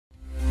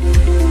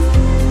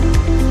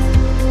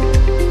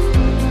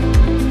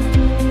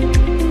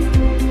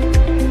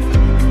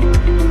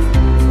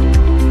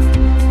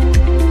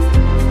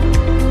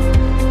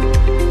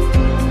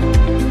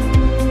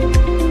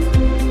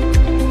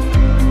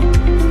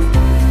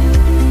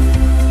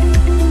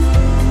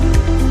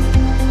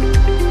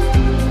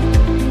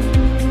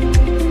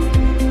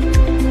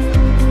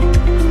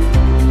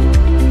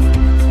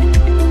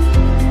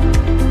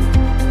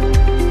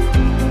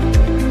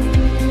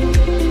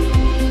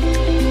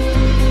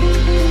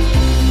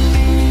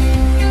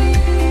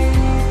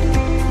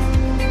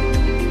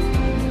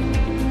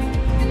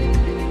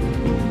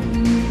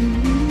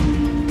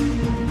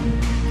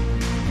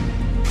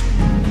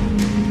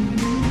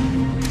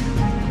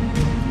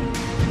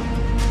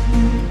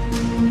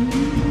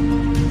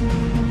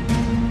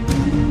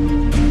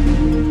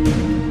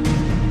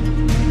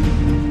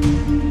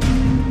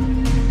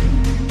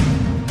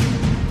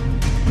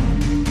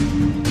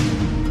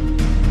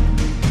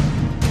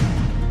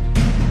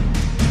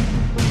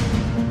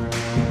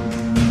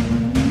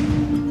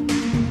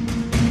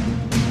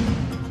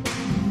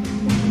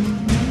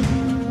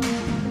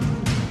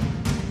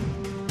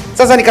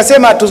Sasa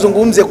nikasema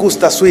tuzungumze kuhusu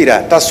taswira.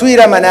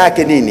 Taswira maana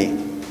yake nini?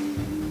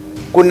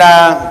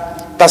 Kuna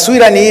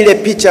taswira ni ile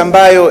picha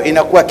ambayo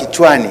inakuwa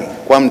kichwani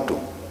kwa mtu,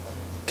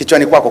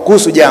 kichwani kwako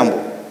kuhusu jambo.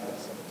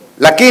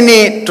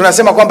 Lakini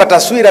tunasema kwamba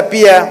taswira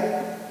pia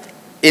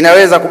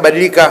inaweza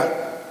kubadilika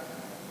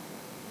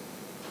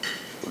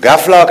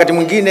ghafla wakati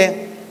mwingine,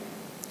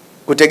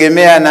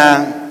 kutegemea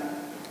na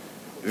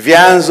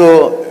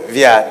vyanzo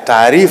vya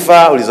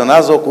taarifa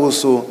ulizonazo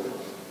kuhusu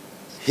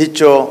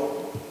hicho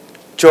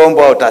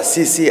chombo au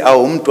taasisi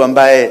au mtu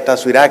ambaye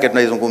taswira yake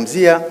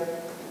tunaizungumzia,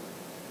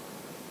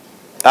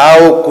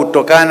 au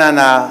kutokana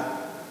na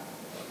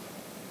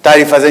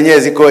taarifa zenyewe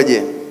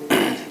zikoje.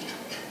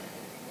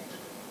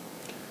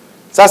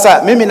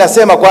 Sasa mimi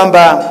nasema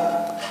kwamba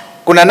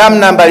kuna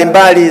namna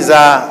mbalimbali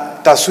za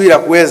taswira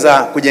kuweza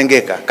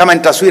kujengeka. Kama ni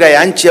taswira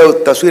ya nchi au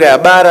taswira ya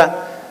bara,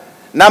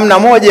 namna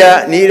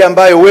moja ni ile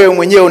ambayo wewe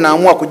mwenyewe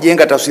unaamua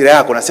kujenga taswira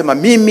yako. Unasema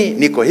mimi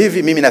niko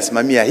hivi, mimi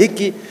nasimamia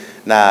hiki,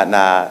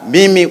 na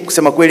mimi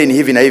kusema kweli ni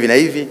hivi na hivi na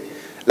hivi.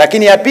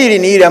 Lakini ya pili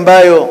ni ile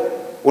ambayo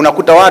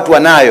unakuta watu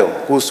wanayo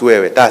kuhusu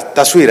wewe,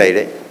 taswira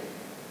ile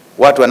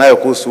watu wanayo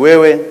kuhusu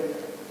wewe,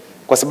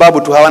 kwa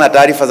sababu tu hawana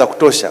taarifa za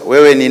kutosha.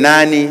 Wewe ni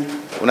nani,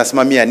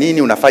 unasimamia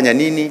nini, unafanya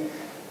nini.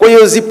 Kwa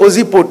hiyo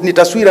zipo ni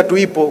taswira tu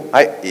ipo,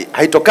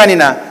 haitokani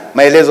na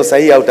maelezo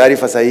sahihi au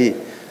taarifa sahihi.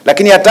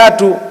 Lakini ya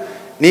tatu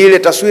ni ile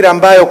taswira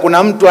ambayo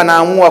kuna mtu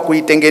anaamua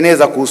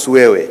kuitengeneza kuhusu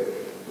wewe.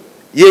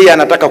 Yeye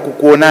anataka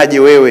kukuonaje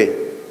wewe.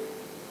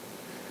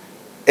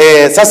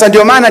 Sasa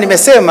ndio maana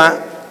nimesema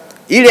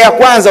ile ya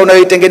kwanza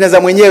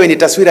unayoitengeneza mwenyewe ni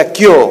taswira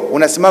kioo.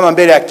 Unasimama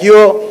mbele ya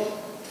kioo,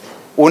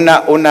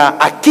 una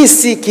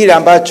akisi kile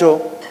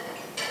ambacho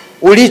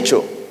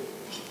ulicho.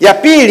 Ya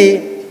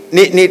pili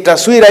ni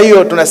taswira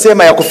hiyo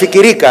tunasema ya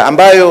kufikirika,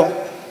 ambayo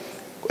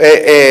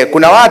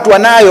kuna watu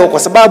wanayo kwa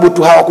sababu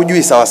tu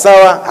hawakujui sawa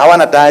sawa,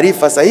 hawana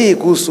taarifa sahihi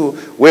kuhusu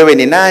wewe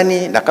ni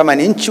nani, na kama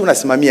ni nchi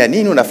unasimamia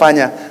nini,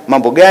 unafanya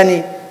mambo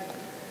gani.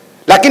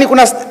 Lakini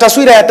kuna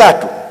taswira ya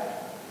tatu.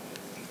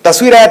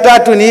 Taswira ya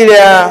tatu ni ile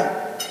ya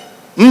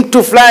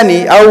mtu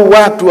fulani au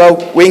watu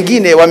au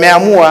wengine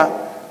wameamua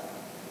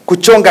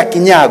kuchonga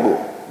kinyago.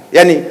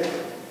 Yaani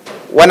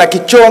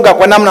wanakichonga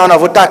kwa namna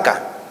wanavyotaka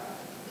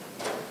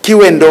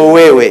kiwe ndo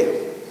wewe.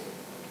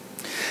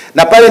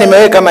 Na pale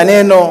nimeweka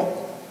maneno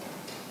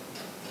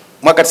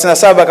mwaka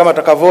 97 kama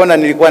tutakavyoona.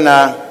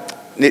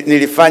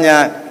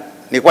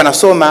 Nilikuwa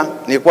nasoma,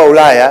 nilikuwa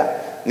Ulaya,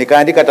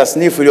 nikaandika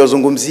tasnifu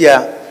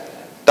iliyozungumzia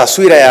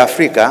taswira ya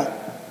Afrika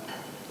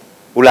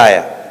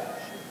Ulaya.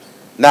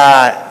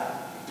 Na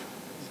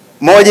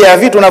moja ya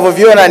vitu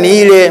unavyoviona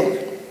ni ile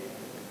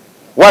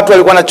watu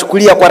walikuwa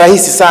wanachukulia kwa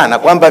rahisi sana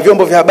kwamba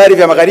vyombo vya habari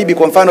vya magharibi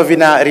kwa mfano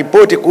vina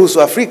ripoti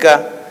kuhusu Afrika,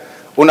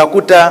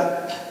 unakuta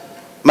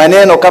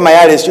maneno kama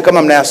yale, sio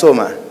kama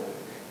mnayasoma,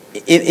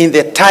 in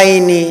the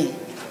tiny,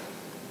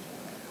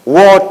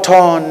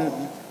 war-torn,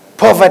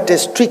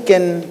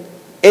 poverty-stricken,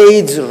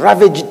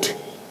 AIDS-ravaged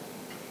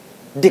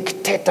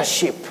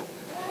dictatorship.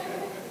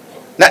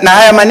 Na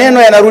haya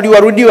maneno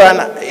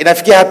yanarudiwa,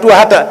 inafikia hatua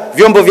hata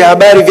vyombo vya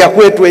habari vya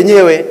kwetu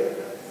wenyewe.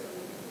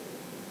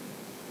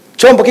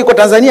 Chombo kiko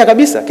Tanzania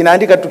kabisa,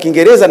 kinaandika tu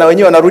Kiingereza na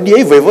wenyewe wanarudia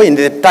hivyo hivyo, in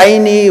the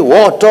tiny,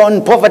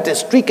 war-torn,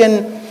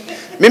 poverty-stricken.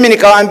 Mimi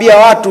nikawaambia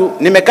watu,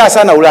 nimekaa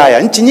sana Ulaya,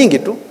 nchi nyingi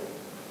tu.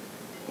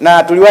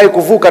 Na tuliwahi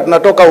kuvuka,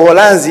 tunatoka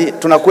Uholanzi,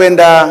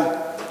 tunakwenda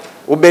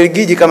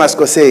Ubelgiji kama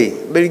sikosei.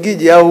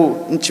 Ubelgiji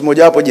au nchi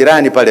moja wapo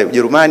jirani pale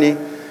Ujerumani.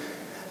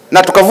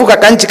 Na tukavuka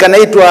kanchi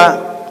kanaitwa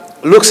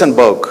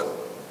Luxembourg.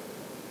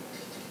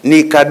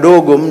 Ni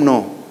kadogo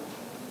mno.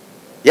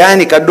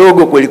 Yaani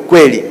kadogo kweli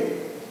kweli.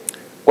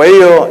 Kwa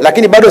hiyo,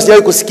 lakini bado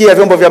sijawahi kusikia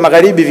vyombo vya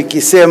magharibi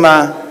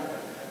vikisema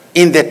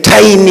in the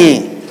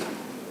tiny.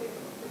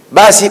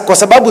 Basi kwa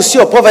sababu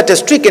sio poverty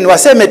stricken,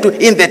 waseme tu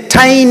in the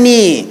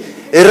tiny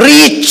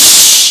rich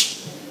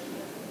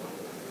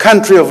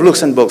country of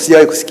Luxembourg.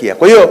 Sijawahi kusikia.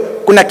 Kwa hiyo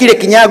kuna kile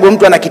kinyago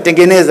mtu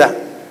anakitengeneza,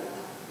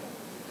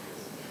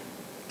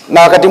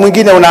 na wakati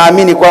mwingine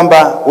unaamini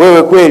kwamba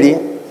wewe kweli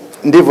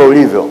ndivyo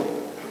ulivyo.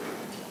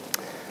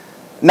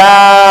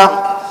 Na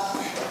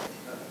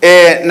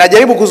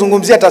najaribu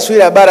kuzungumzia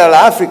taswira ya bara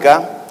la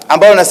Afrika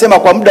ambayo nasema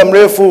kwa muda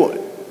mrefu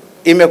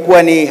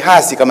imekuwa ni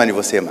hasi kama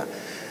nilivyosema.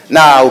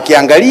 Na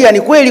ukiangalia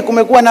ni kweli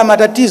kumekuwa na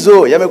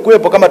matatizo,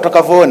 yamekuwepo kama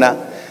tutakavyoona,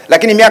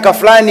 lakini miaka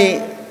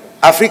fulani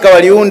Afrika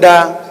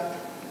waliunda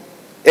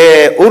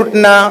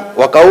URTNA,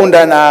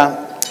 wakaunda na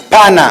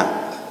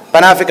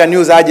Pan African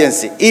News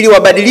Agency, ili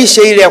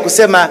wabadilishe ile ya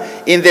kusema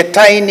in the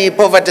tiny,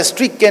 poverty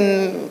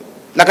stricken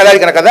na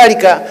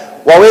kadhalika,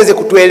 waweze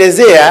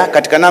kutuelezea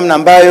katika namna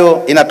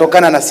ambayo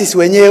inatokana na sisi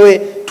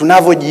wenyewe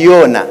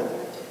tunavyojiona.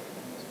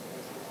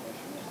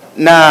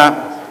 Na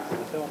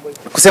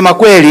kusema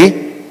kweli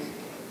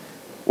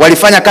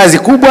walifanya kazi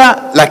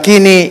kubwa,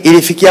 lakini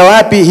ilifikia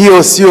wapi,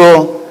 hiyo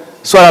sio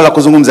swala la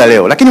kuzungumza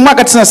leo. Lakini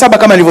mwaka 97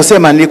 kama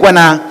nilivyosema, nilikuwa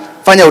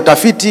nafanya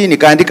utafiti,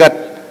 nikaandika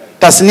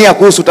tasnia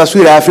kuhusu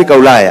taswira ya Afrika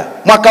Ulaya.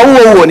 Mwaka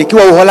huo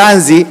nikiwa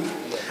Uholanzi,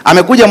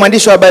 amekuja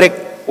mwandishi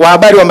wa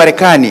habari wa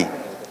Marekani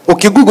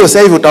Ukigugo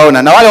sasa hivi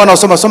utaona, na wale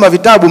wanaosoma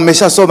vitabu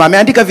mmeshasoma,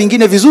 ameandika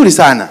vingine vizuri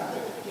sana.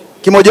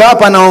 Kimoja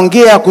wapo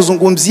anaongea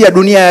kuzungumzia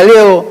dunia ya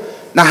leo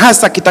na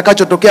hasa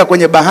kitakachotokea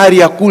kwenye bahari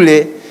ya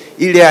kule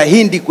ile ya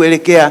Hindi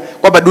kuelekea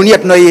kwamba dunia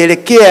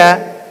tunayoelekea,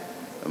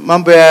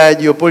 mambo ya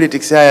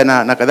geopolitics haya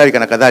na kadhalika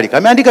na kadhalika.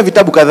 Ameandika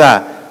vitabu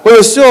kadhaa. Kwa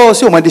hiyo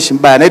sio mwandishi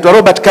mbaya. Anaitwa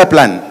Robert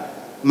Kaplan,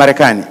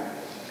 Marekani.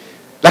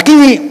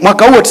 Lakini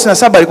mwaka huo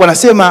 97 alikuwa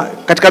anasema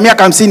katika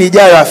miaka 50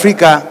 ijayo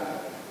Afrika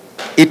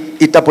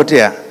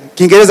itapotea.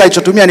 Kiingereza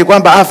alichotumia ni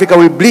kwamba Africa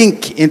will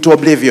blink into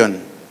oblivion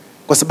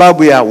kwa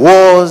sababu ya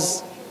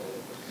wars,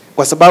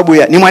 kwa sababu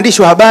ya, ni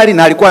mwandishi wa habari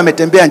na alikuwa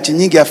ametembea nchi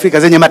nyingi Afrika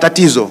zenye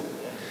matatizo,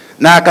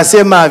 na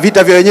akasema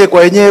vita vya wenyewe kwa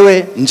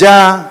wenyewe,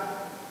 njaa,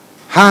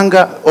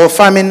 hunger or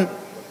famine,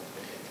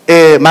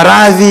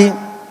 maradhi,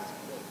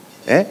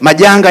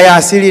 majanga ya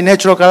asili,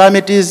 natural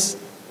calamities.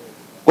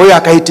 Kwa hiyo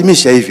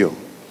akahitimisha hivyo.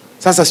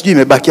 Sasa sijui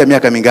imebakia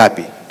miaka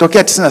mingapi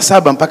tokea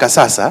 97 mpaka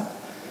sasa,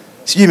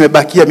 sijui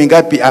imebakia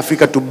mingapi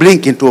Africa to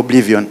blink into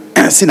oblivion.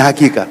 Sina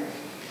hakika.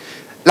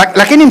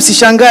 Lakini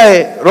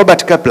msishangae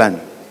Robert Kaplan.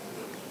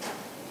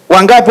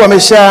 Wangapi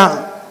wamesha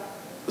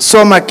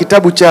soma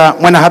kitabu cha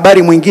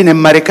mwanahabari mwingine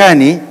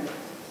Marekani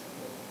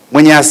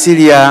mwenye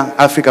asili ya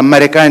Afrika,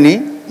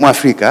 Marekani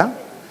Mwafrika,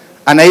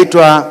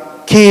 anaitwa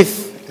Keith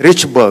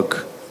Richburg?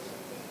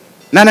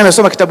 Nani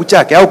amesoma kitabu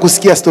chake au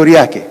kusikia story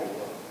yake?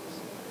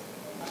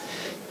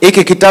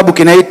 Hiki kitabu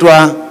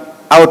kinaitwa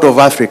Out of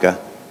Africa.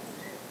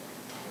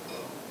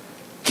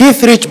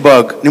 Keith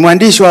Richburg ni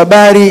mwandishi wa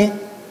habari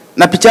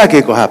na picha yake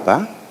iko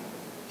hapa.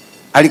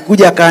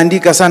 Alikuja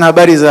akaandika sana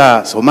habari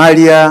za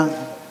Somalia,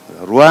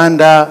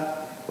 Rwanda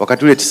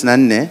wakati ule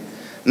 94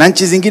 na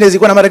nchi zingine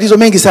zilikuwa na matatizo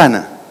mengi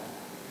sana.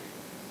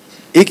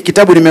 Hiki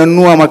kitabu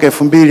nimenunua mwaka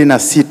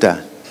 2006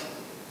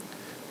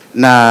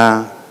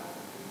 na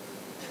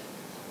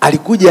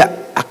alikuja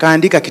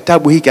akaandika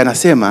kitabu hiki,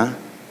 anasema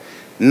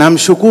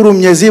namshukuru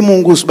Mwenyezi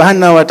Mungu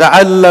Subhanahu wa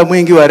Ta'ala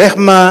mwingi wa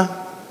rehma,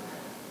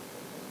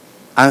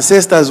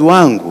 ancestors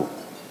wangu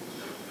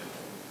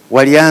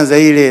walianza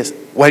ile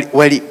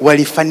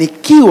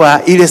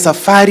walifanikiwa ile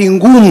safari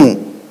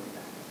ngumu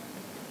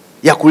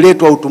ya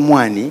kuletwa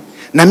utumwani,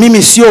 na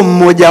mimi sio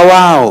mmoja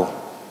wao.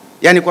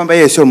 Yani kwamba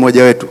yeye sio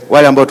mmoja wetu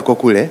wale ambao tuko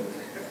kule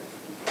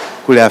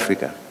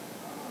Afrika.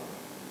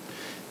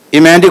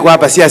 Imeandikwa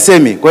hapa, si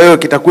asemi, kwa hiyo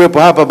kitakuwepo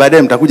hapa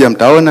baadaye, mtakuja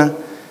mtaona.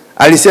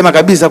 Alisema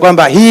kabisa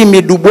kwamba hii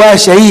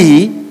midubwasha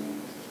hii,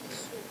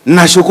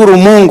 nashukuru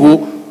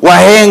Mungu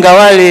wahenga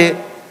wale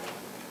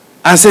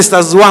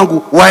ancestors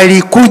wangu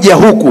walikuja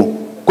huku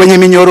kwenye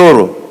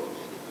minyororo.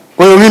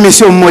 Kwa hiyo mimi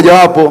sio mmoja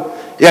wapo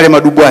yale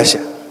madubwasha.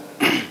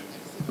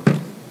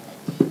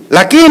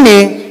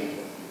 Lakini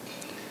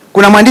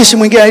kuna mwandishi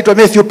mwingine anaitwa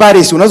Matthew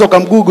Paris, unaweza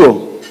kumgoogle.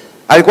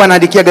 Alikuwa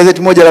anaandikia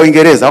gazeti moja la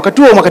Uingereza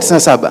wakati huo mwaka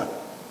 97.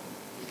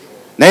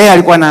 Na yeye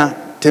alikuwa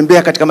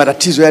anatembea katika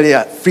matatizo yale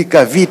ya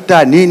Afrika,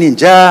 vita, nini,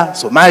 njaa,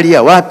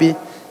 Somalia, wapi,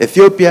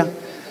 Ethiopia.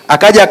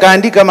 Akaja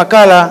akaandika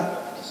makala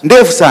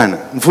ndefu sana,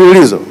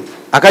 mfululizo.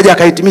 Akaja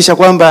akahitimisha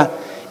kwamba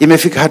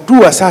imefika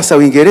hatua sasa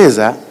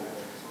Uingereza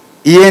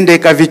iende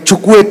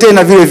kavichukue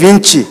tena vile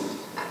vinchi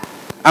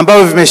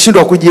ambavyo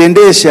vimeshindwa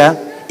kujiendesha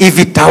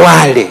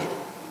ivitawale.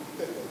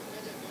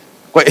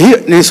 Kwa hiyo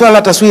ni swala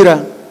la taswira.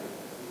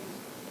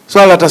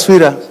 Swala la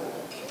taswira.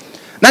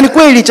 Na ni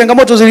kweli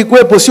changamoto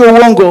zilikuwepo, sio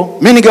uongo.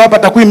 Mimi ningewapa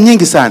takwimu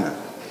nyingi sana.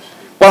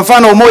 Kwa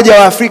mfano Umoja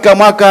wa Afrika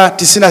mwaka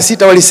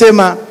 96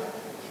 walisema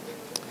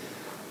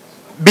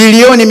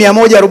bilioni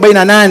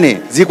 148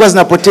 zilikuwa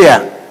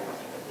zinapotea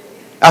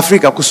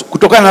Afrika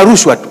kutokana na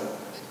rushwa tu.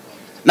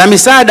 Na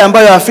misaada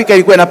ambayo Afrika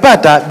ilikuwa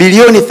inapata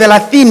bilioni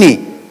 30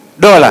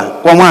 dola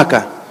kwa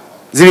mwaka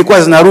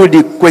zilikuwa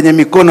zinarudi kwenye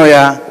mikono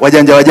ya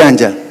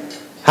wajanja.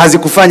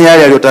 Hazikufanya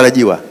yale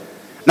yaliyotarajiwa.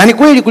 Na ni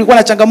kweli kulikuwa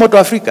na changamoto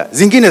Afrika,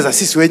 zingine za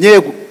sisi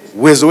wenyewe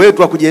uwezo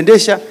wetu wa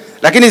kujiendesha,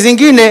 lakini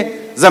zingine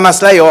za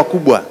maslahi ya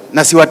wakubwa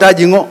na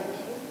siwataji ngo.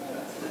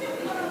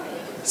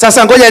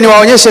 Sasa ngoja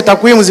niwaonyeshe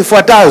takwimu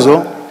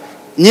zifuatazo.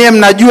 Nyie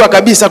mnajua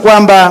kabisa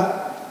kwamba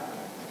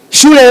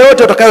shule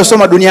yote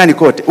utakayosoma duniani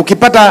kote,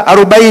 ukipata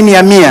 40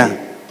 ya 100,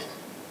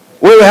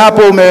 wewe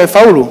hapo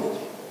umefaulu.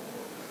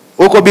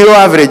 Uko below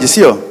average,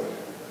 sio?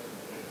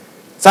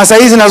 Sasa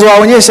hizi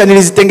nazowaonyesha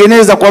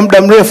nilizitengeneza kwa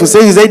muda mrefu, sasa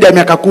hivi zaidi ya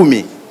miaka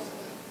 10.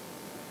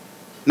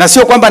 Na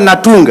sio kwamba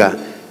ninatunga.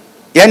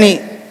 Yani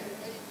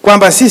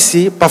kwamba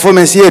sisi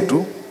performance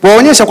yetu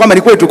kuonyesha kwamba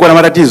ni kweli tulikuwa na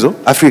matatizo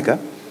Afrika.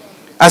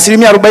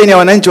 40% ya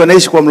wananchi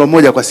wanaishi kwa mlo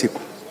mmoja kwa siku.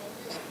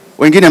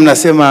 Wengine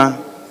mnasema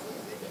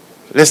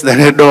less than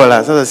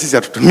 $1. Sasa sisi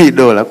hatutumii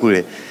dola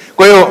kule.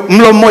 Kwa hiyo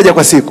mlo mmoja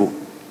kwa siku.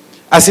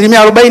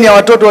 40% ya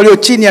watoto walio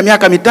chini ya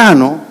miaka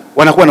 5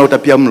 wanakuwa na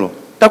utapia mlo.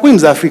 Takwimu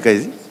za Afrika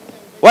hizi.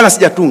 Wala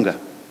sijatunga.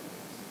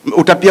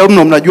 Utapia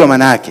mlo mnajua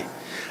maana yake.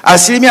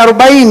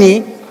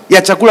 40%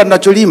 ya chakula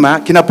tunacholima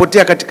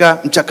kinapotea katika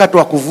mchakato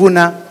wa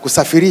kuvuna,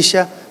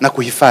 kusafirisha na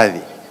kuhifadhi.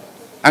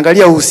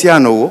 Angalia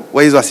uhusiano huo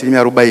wa hizo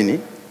 40%.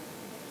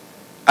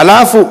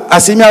 Alafu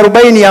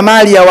 40% ya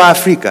mali ya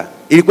Waafrika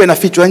ilikuwa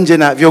inafichwa nje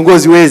na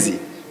viongozi wezi.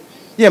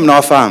 Yeye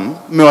mnawafahamu,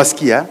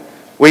 mmewasikia.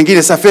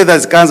 Wengine sa fedha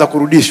zikaanza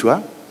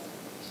kurudishwa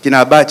kina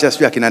Abacha,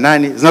 sio kina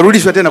nani,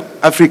 zinarudishwa tena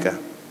Afrika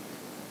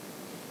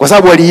kwa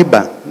sababu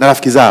waliiba na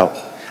rafiki zao.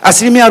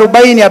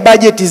 40% ya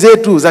bajeti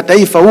zetu za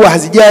taifa huwa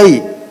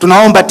hazijai.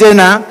 Tunaomba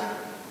tena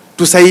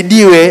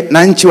tusaidiwe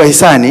na nchi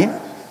wahisani.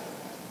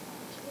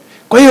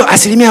 Kwa hiyo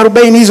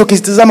 40% hizo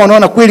ukizitazama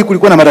unaona kweli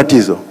kulikuwa na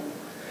matatizo.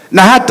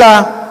 Na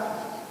hata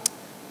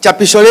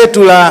chapisho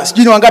letu la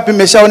sijui ni wangapi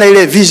mmeshaona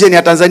ile vision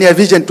ya Tanzania,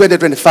 Vision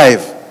 2025.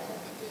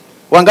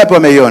 Wangapi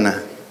wameiona?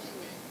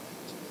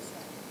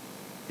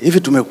 Hivi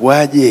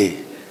tumekuaje?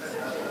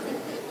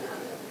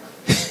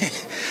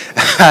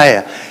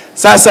 Haya.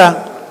 Sasa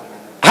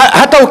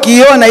hata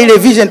ukiona ile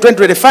Vision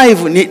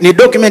 2025 ni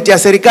document ya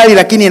serikali,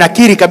 lakini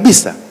inakiri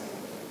kabisa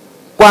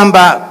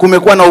kwamba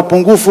kumekuwa na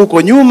upungufu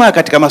huko nyuma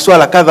katika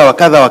masuala kadha wa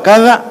kadha wa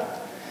kadha,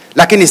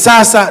 lakini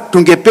sasa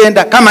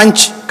tungependa kama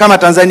nchi, kama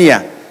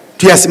Tanzania,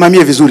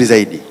 tuyasimamie vizuri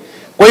zaidi.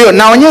 Kwa hiyo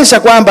naonyesha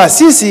kwamba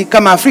sisi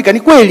kama Afrika ni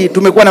kweli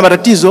tumekuwa na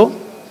matatizo,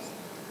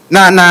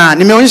 na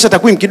nimeonyesha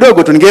takwimu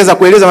kidogo tu, ningeweza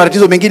kueleza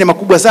matatizo mengine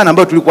makubwa sana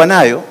ambayo tulikuwa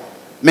nayo,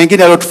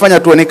 mengine yaliyotufanya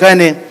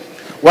tuonekane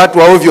watu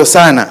wa ovyo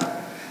sana.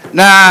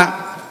 Na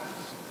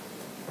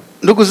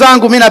ndugu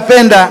zangu, mimi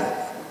napenda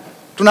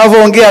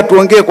tunavyoongea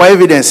tuongee kwa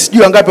evidence.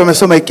 Sijui wangapi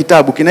wamesoma hiki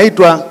kitabu,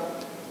 kinaitwa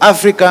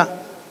Africa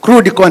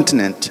Crude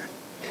Continent,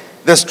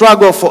 The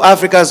Struggle for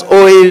Africa's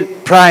Oil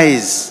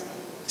Prize.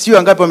 Sijui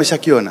wangapi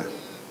wameshakiona.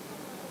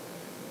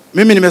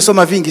 Mimi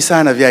nimesoma vingi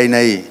sana vya aina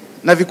hii,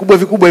 na vikubwa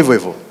vikubwa hivyo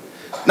hivyo.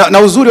 Na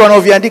uzuri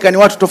wanaoviandika ni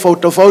watu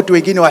tofauti tofauti,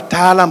 wengine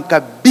wataalam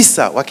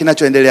kabisa wa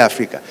kinachoendelea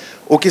Afrika.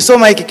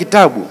 Ukisoma hiki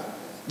kitabu,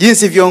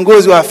 jinsi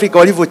viongozi wa Afrika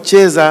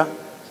walivyocheza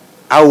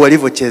au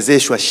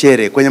walivyochezeshwa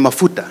shere kwenye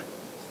mafuta.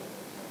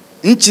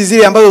 Nchi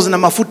zile ambazo zina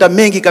mafuta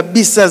mengi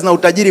kabisa, zina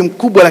utajiri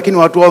mkubwa, lakini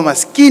watu wao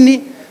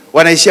maskini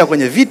wanaishia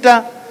kwenye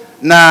vita,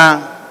 na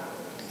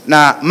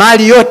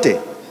mali yote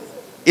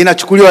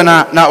inachukuliwa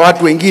na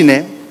watu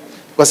wengine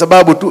kwa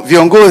sababu tu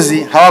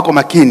viongozi hawako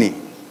makini.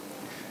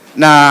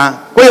 Na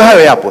kwa hiyo hayo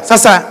yapo.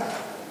 Sasa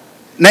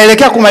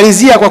naelekea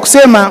kumalizia kwa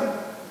kusema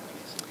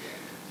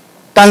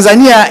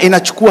Tanzania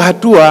inachukua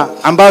hatua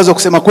ambazo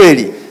kusema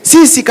kweli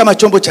sisi kama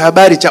chombo cha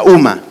habari cha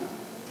umma,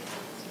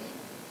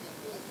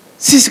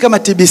 sisi kama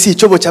TBC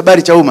chombo cha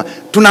habari cha umma,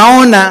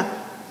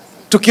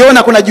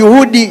 tukiona kuna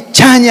juhudi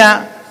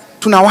chanya,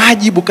 tuna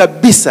wajibu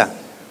kabisa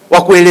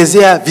wa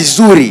kuelezea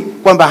vizuri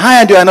kwamba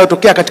haya ndio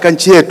yanayotokea katika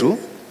nchi yetu,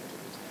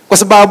 kwa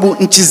sababu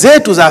nchi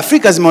zetu za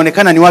Afrika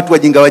zimeonekana ni watu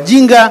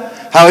wajinga,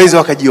 hawawezi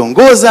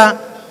wakajiongoza,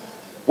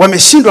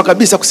 wameshindwa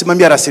kabisa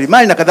kusimamia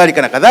rasilimali na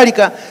kadhalika na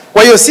kadhalika.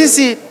 Kwa hiyo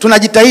sisi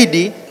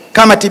tunajitahidi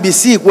kama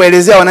TBC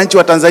kuelezea wananchi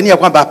wa Tanzania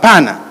kwamba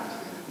hapana,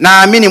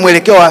 naamini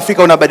mwelekeo wa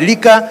Afrika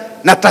unabadilika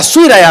na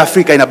taswira ya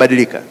Afrika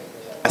inabadilika.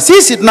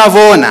 Sisi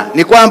tunavyoona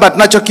ni kwamba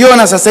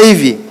tunachokiona sasa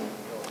hivi,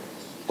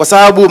 kwa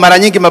sababu mara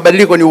nyingi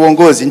mabadiliko ni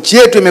uongozi. Nchi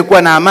yetu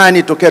imekuwa na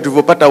amani tokea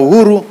tulipopata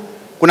uhuru.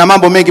 Kuna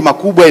mambo mengi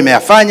makubwa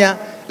imeyafanya,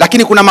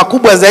 lakini kuna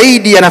makubwa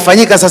zaidi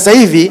yanafanyika sasa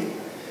hivi,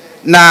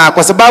 na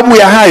kwa sababu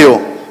ya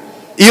hayo,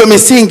 hiyo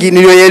misingi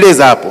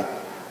niliyoeleza hapo,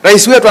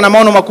 rais wetu ana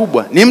maono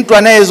makubwa. Ni mtu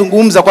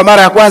anayezungumza kwa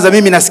mara ya kwanza,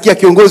 mimi nasikia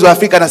kiongozi wa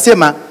Afrika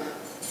anasema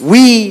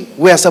we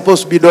were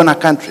supposed to be donor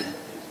country.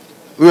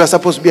 We were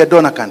supposed to be a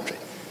donor country.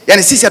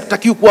 Yani sisi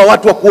hatutakiwi kuwa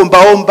watu wa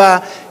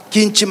kuombaomba,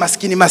 kinchi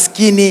maskini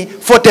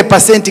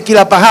 40%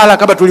 kila pahala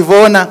kama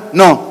tulivyoona.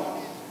 No.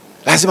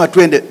 Lazima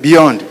tuende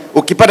beyond.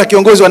 Ukipata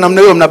kiongozi wa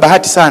namna hiyo mna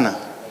bahati sana.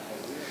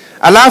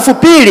 Alafu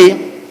pili,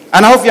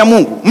 ana hofu ya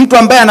Mungu. Mtu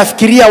ambaye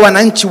anafikiria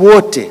wananchi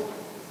wote.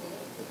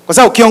 Kwa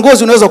sababu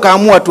kiongozi unaweza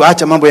kaamua tu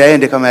acha mambo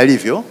yaende kama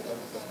yalivyo,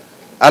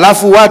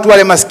 alafu watu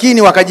wale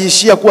maskini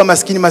wakajiishia kuwa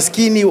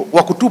maskini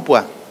wa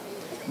kutupwa.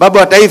 Baba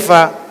wa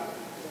taifa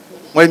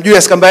Mwalimu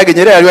Julius Kambarage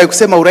Nyerere aliwahi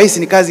kusema urais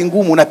ni kazi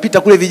ngumu.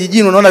 Unapita kule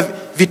vijijini unaona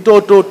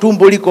vitoto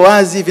tumbo liko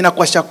wazi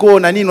vinakwasha koo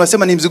na nini,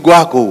 unasema ni mzigo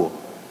wako huo.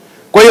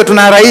 Kwa hiyo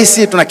tuna rais,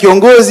 tuna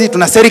kiongozi,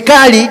 tuna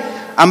serikali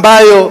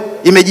ambayo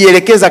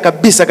imejielekeza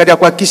kabisa katika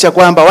kuhakikisha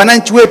kwamba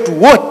wananchi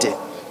wetu wote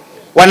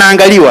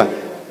wanaangaliwa.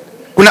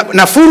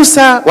 Na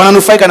fursa,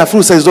 wananufaika na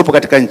fursa zilizopo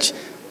katika nchi.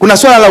 Kuna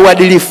swala la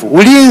uadilifu,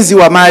 ulinzi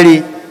wa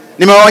mali.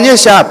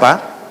 Nimewaonyesha hapa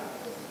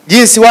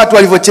jinsi watu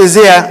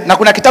walivyochezea, na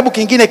kuna kitabu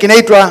kingine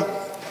kinaitwa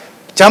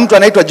cha mtu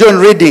anaitwa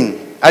John Reading.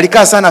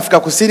 Alikaa sana Afrika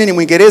Kusini, ni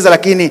Mwingereza,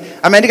 lakini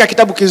ameandika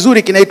kitabu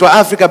kizuri kinaitwa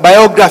Africa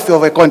Biography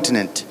of a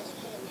Continent.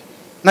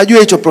 Najua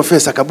hicho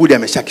Profesa Kabudi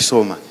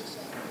ameshakisoma.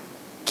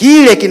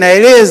 Kile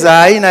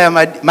kinaeleza aina ya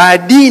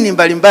madini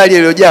mbalimbali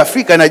yaliyojaa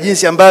Afrika na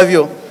jinsi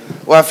ambavyo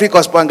Waafrika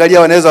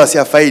wasipoangalia wanaweza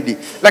wasiafaidi.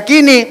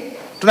 Lakini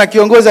tuna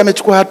kiongozi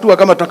amechukua hatua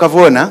kama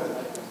tutakavyoona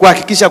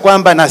kuhakikisha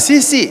kwamba na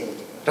sisi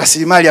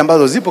rasilimali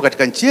ambazo zipo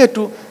katika nchi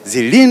yetu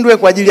zilindwe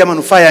kwa ajili ya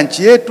manufaa ya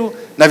nchi yetu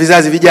na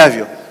vizazi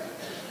vijavyo.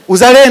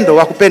 Uzalendo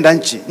wa kupenda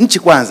nchi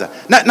kwanza.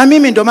 Na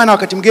mimi ndio maana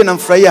wakati mwingine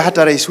namfurahia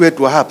hata rais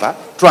wetu wa hapa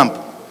Trump.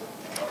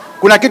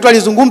 Kuna kitu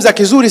alizungumza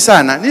kizuri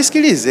sana,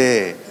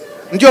 nisikilize.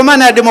 Ndio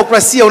maana ya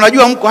demokrasia,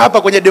 unajua mko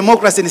hapa kwenye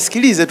demokrasia,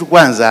 nisikilize tu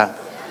kwanza.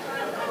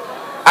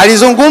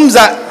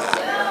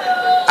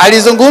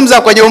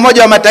 Alizungumza kwenye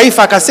Umoja wa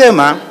Mataifa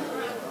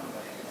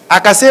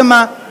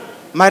akasema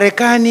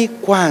Marekani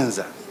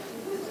kwanza.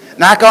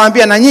 na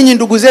akawaambia na nyinyi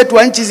ndugu zetu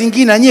wa nchi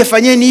zingine nyie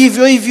fanyeni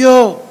hivyo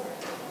hivyo.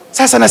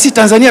 Sasa na sisi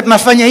Tanzania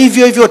tunafanya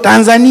hivyo hivyo.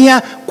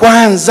 Tanzania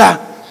kwanza,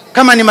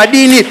 kama ni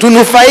madini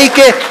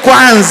tunufaike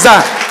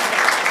kwanza.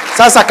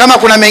 Sasa kama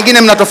kuna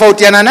mengine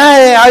mnatofautiana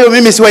naye, hayo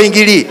mimi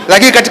siwaingilii,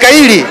 lakini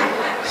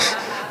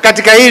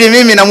katika hili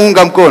mimi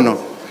namuunga mkono.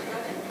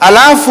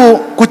 Alafu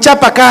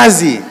kuchapa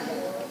kazi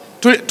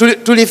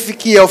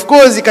tulifikia, of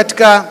course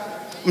katika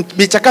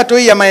michakato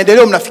hii ya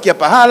maendeleo mnafikia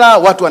pahala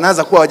watu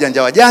wanaanza kuwa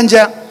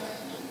wajanja,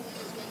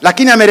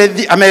 lakini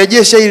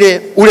amerejesha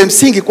ule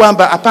msingi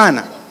kwamba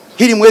hapana,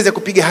 hili muweze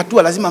kupiga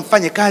hatua lazima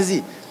mfanye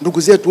kazi.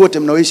 Ndugu zetu wote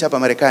mnaoishi hapa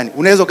Marekani,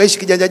 unaweza ukaishi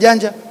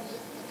kijanja,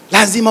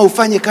 lazima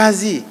ufanye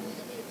kazi.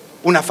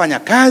 Unafanya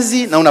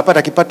kazi na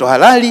unapata kipato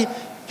halali.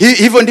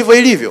 Hivyo ndivyo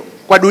ilivyo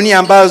kwa dunia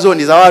ambazo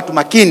ni za watu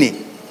makini.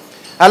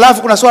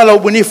 Alafu kuna swala la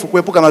ubunifu,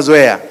 kuepuka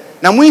mazoea,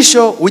 na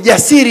mwisho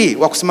ujasiri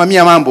wa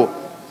kusimamia mambo.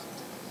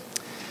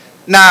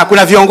 Na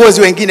kuna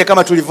viongozi wengine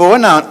kama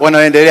tulivyoona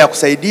wanaoendelea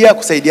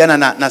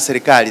kusaidiana na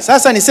serikali.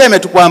 Sasa niseme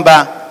tu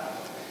kwamba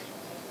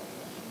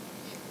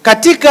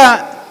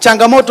katika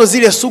changamoto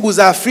zile sugu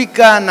za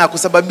Afrika na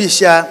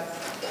kusababisha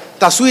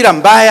taswira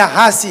mbaya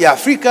hasi ya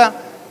Afrika,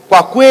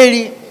 kwa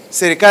kweli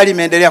serikali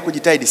imeendelea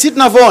kujitahidi. Sisi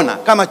tunavyoona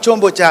kama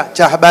chombo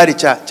cha habari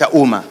cha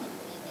umma.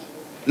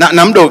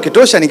 Na muda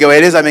ukitosha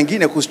ningewaeleza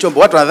mengine kuhusu chombo.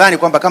 Watu wanadhani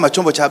kwamba kama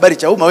chombo cha habari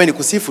cha umma wewe ni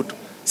kusifu tu.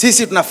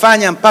 Sisi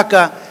tunafanya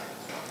mpaka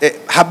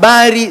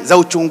habari za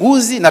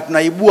uchunguzi na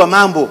tunaibua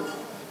mambo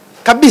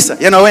kabisa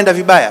yanayoenda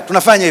vibaya.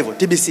 Tunafanya hivyo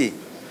TBC.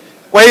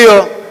 Kwa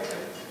hiyo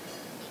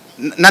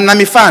na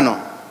mifano,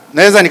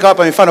 naweza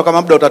nikawapa mifano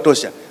kama muda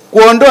utatosha.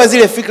 Kuondoa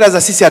zile fikra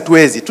za sisi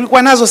hatuwezi.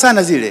 Tulikuwa nazo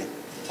sana zile,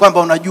 kwamba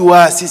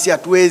unajua sisi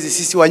hatuwezi,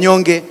 sisi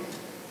wanyonge.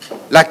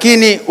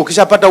 Lakini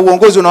ukishapata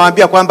uongozi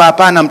unawaambia kwamba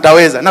hapana,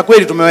 mtaweza. Na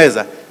kweli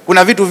tumeweza.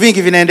 Kuna vitu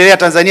vingi vinaendelea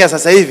Tanzania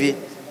sasa hivi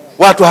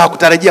watu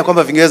hawakutarajia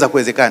kwamba vingeweza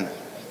kuwezekana.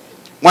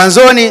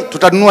 Mwanzoni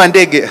tutanunua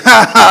ndege.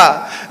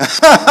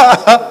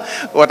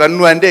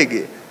 Watanunua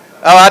ndege.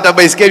 Au hata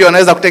baisikeli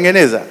wanaweza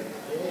kutengeneza.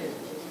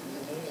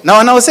 Na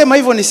wanaosema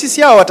hivyo ni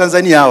sisi hawa wa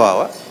Tanzania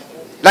hawa.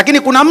 Lakini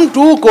kuna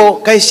mtu huko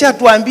kaisha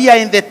tuambia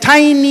in the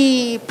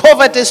tiny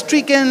poverty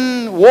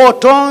stricken war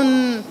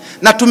torn,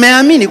 na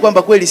tumeamini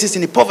kwamba kweli sisi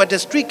ni poverty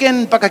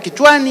stricken mpaka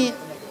kichwani,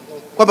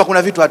 kwamba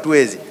kuna vitu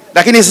hatuwezi.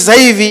 Lakini sasa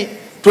hivi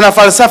tuna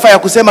falsafa ya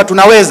kusema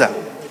tunaweza,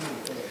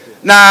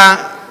 na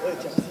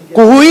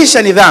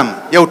kuhuisha nidhamu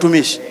ya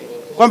utumishi,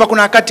 kwamba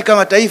kuna wakati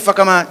kama taifa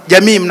kama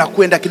jamii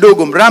mnakwenda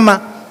kidogo mrama.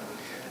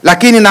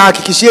 Lakini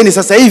nahakikishieni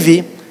sasa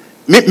hivi,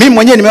 mimi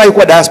mwenyewe nimewahi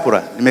kuwa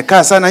diaspora,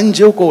 nimekaa sana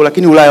nje huko,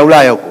 lakini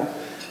Ulaya huko.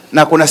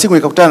 Na kuna siku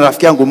nikakutana na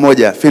rafiki yangu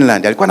mmoja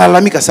Finland, alikuwa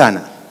analalamika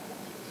sana.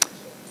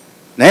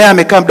 Na yeye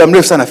amekaa muda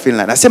mrefu sana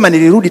Finland. Anasema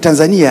nilirudi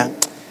Tanzania,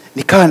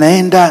 nikawa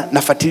naenda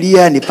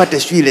nafuatilia nipate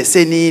shui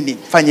leseni,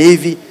 nifanye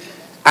hivi.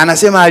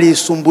 Anasema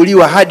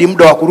alisumbuliwa hadi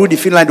muda wa kurudi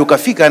Finland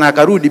ukafika na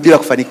akarudi bila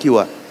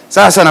kufanikiwa.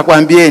 Sasa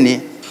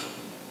nakwambieni,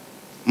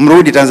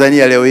 mrudi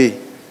Tanzania leo hii,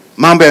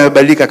 mambo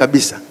yamebadilika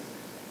kabisa.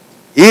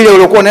 Ile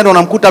uliokuwa unaenda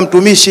unamkuta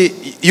mtumishi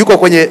yuko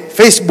kwenye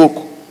Facebook,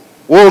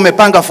 wewe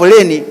umepanga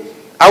foleni,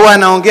 au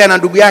anaongea na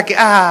ndugu yake,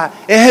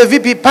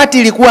 vipi party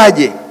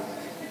ilikuwaje?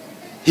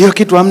 Hiyo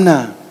kitu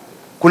hamna.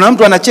 Kuna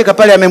mtu anacheka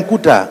pale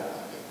amemkuta,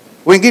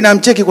 wengine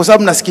amcheki kwa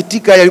sababu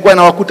nasikitika yalikuwa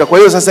anawakuta. Kwa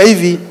hiyo sasa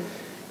hivi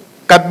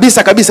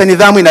kabisa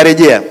nidhamu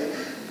inarejea.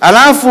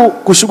 Alafu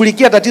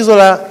kushughulikia tatizo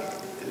la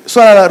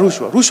swala la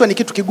rushwa. Rushwa ni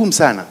kitu kigumu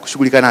sana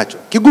kushughulika nacho.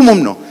 Kigumu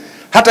mno.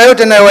 Hata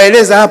yote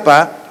ninayowaeleza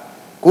hapa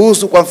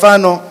kuhusu kwa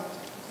mfano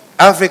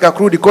Africa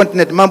Crude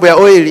Continent, mambo ya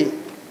oil,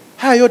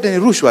 haya yote ni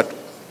rushwa tu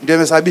ndio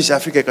imesababisha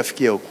Afrika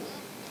ikafikia huko.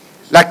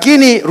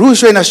 Lakini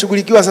rushwa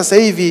inashughulikiwa sasa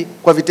hivi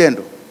kwa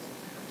vitendo.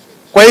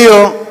 Kwa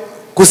hiyo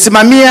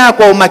kusimamia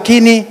kwa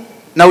umakini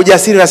na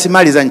ujasiri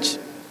rasilimali za nchi.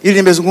 Ili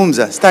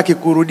nimezungumza, sitaki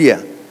kurudia.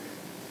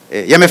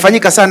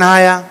 Yamefanyika sana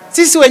haya.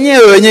 Sisi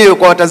wenyewe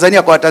kwa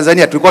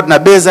Watanzania tulikuwa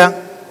tunabeza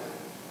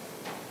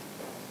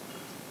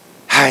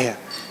haya.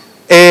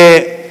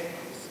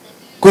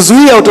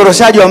 Kuzuia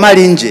utoroshaji wa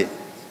mali nje.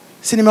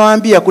 Si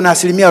nimewaambia kuna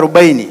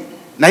 40%.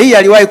 Na hii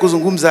aliwahi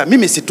kuzungumza,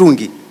 mimi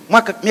situngi.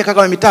 Miaka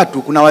kama 3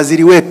 kuna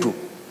waziri wetu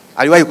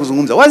aliwahi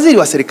kuzungumza, waziri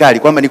wa serikali,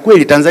 kwamba ni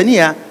kweli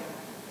Tanzania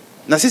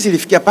na sisi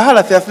ilifikia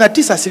pahala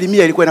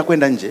 39% ilikuwa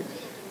inakwenda nje.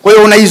 Kwa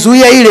hiyo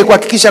unaizuia ile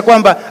kuhakikisha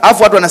kwamba,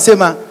 afu watu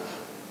wanasema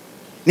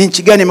ni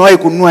nchi gani imewahi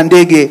kununua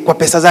ndege kwa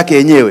pesa zake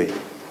yenyewe?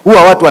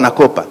 Huwa watu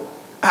wanakopa.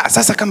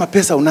 Sasa kama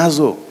pesa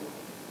unazo,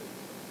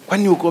 kwa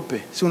nini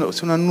ukope?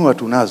 Si unanunua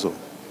tu unazo.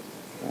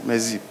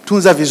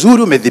 Umezitunza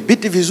vizuri,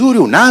 umedhibiti vizuri,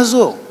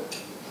 unazo.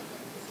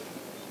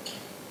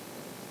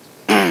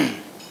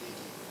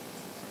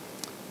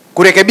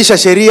 Kurekebisha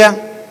sheria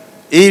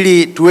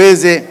ili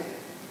tuweze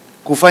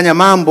kufanya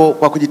mambo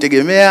kwa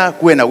kujitegemea,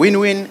 kuwe na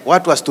win-win,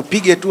 watu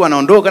wasitupige tu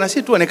wanaondoka, na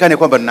sisi tuonekane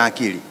kwamba tuna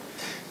akili.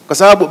 Kwa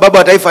sababu baba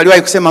wa taifa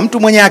aliwahi kusema, mtu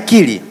mwenye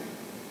akili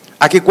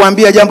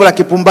akikwambia jambo la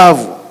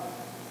kipumbavu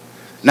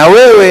na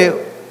wewe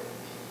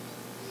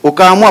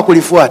ukaamua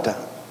kulifuata,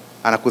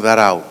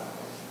 anakudharau.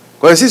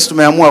 Kwa hiyo sisi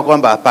tumeamua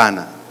kwamba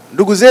hapana.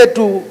 Ndugu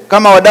zetu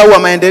kama wadau wa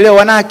maendeleo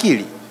wana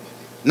akili.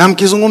 na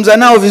mkizungumza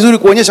nao vizuri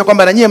kuonyesha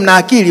kwamba na nyie mna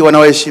akili,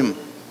 wanawaheshimu.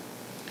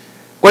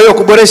 Kwa hiyo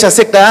kuboresha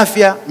sekta ya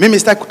afya, mimi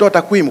sitaki kutoa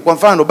takwimu. Kwa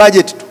mfano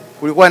budget tu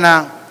kulikuwa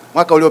na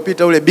mwaka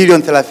uliopita ule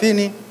bilioni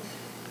 30,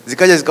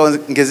 zikaja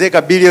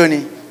zikaongezeka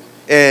bilioni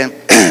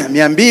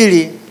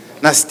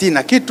 260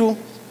 na kitu,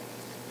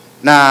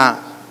 na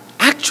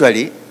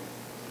actually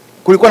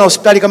kulikuwa na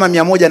hospitali kama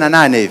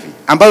 108 hivi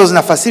ambazo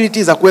zina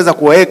facilities za kuweza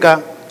kuweka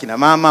kina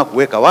mama,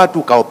 kuweka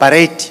watu,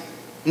 kaoperate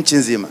nchi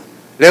nzima.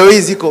 Leo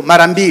hizi ziko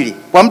mara 2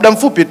 kwa muda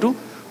mfupi tu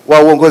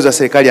wa uongozi wa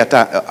serikali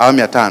ya awamu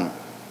ya 5.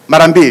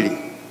 Mara 2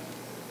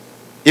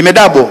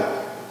 imedouble,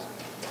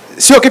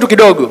 sio kitu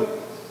kidogo.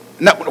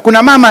 Na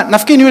kuna mama,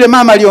 nafikiri yule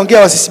mama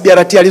aliongea wa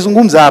CCBRT,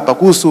 alizungumza hapa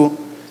kuhusu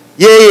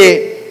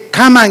yeye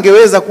kama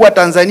angeweza kuwa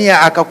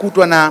Tanzania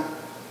akakutwa na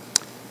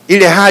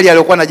ile hali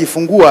aliyokuwa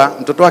anajifungua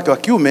mtoto wake wa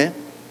kiume,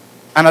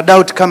 ana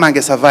doubt kama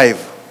angesurvive.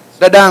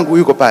 Dadangu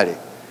yuko pale.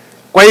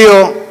 Kwa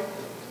hiyo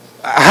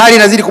hali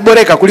inazidi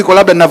kuboreka kuliko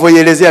labda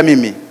ninavyoielezea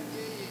mimi.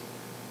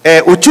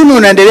 Uchumi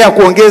unaendelea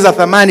kuongeza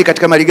thamani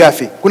katika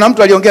malighafi. Kuna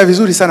mtu aliongea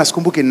vizuri sana,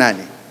 sikumbuki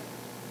nani.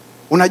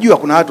 Unajua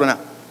kuna watu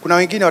kuna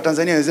wengine wa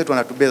Tanzania wenzetu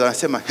wanatubeza,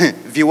 wanasema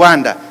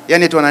viwanda,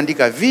 yani tu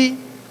wanaandika V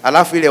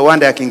alafu ile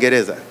wanda ya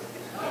Kiingereza.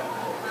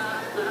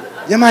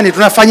 Jamani,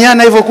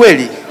 tunafanyana hivyo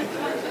kweli?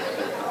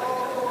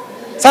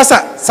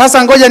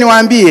 Sasa ngoja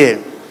niwaambie,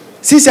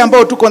 sisi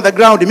ambao tuko on the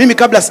ground, mimi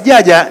kabla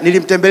sijaja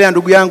nilimtembelea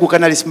ndugu yangu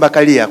Kanali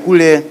Simbakalia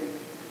kule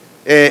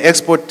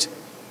Export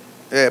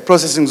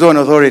Processing Zone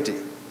Authority.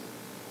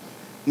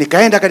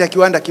 Nikaenda katika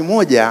kiwanda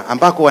kimoja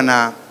ambako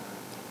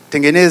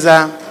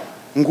wanatengeneza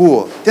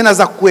nguo tena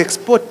za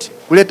kuexport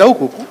kuleta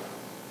huku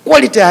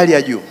quality ya hali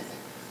ya juu.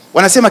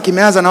 Wanasema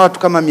kimeanza na watu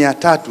kama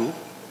 300,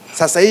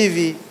 sasa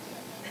hivi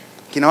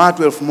kina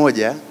watu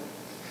 1000,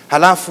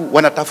 halafu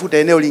wanatafuta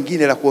eneo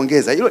lingine la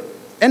kuongeza. Hilo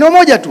eneo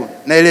moja tu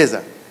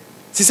naeleza,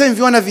 sisemi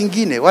viwanda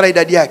vingine wala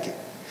idadi yake.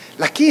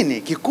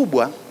 Lakini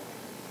kikubwa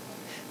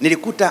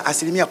nilikuta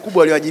asilimia kubwa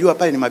walioajiriwa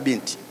pale ni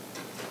mabinti.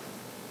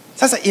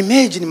 Sasa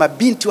imagine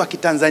mabinti wa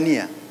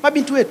Kitanzania,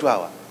 mabinti wetu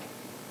hawa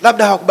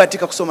labda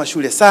hawakubahatika kusoma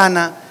shule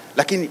sana,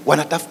 lakini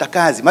wanatafuta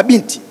kazi.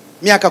 Mabinti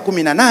miaka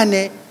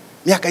 18,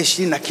 miaka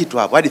 20 na kitu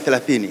hapo hadi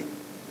 30,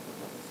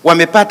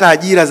 wamepata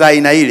ajira za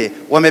aina ile.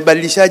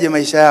 Wamebadilishaje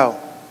maisha yao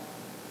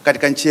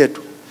katika nchi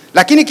yetu?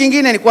 Lakini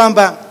kingine ni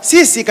kwamba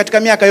sisi katika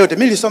miaka yote,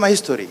 mimi nilisoma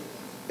history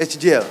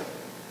HGL,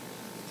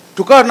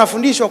 tukawa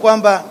tunafundishwa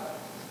kwamba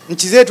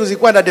nchi zetu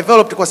zilikuwa na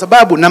developed kwa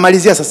sababu,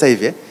 namalizia sasa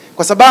hivi,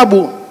 kwa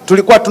sababu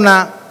tulikuwa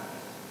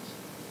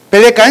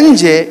tunapeleka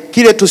nje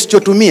kile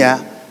tusichotumia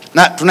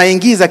na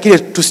tunaingiza kile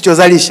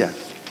tusichozalisha.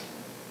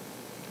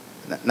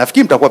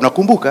 Nafikiri mtakuwa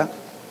mnakumbuka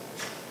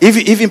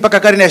hivi mpaka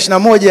karne ya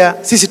 21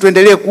 sisi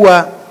tuendelee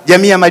kuwa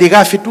jamii ya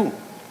malighafi tu.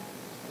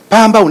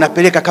 Pamba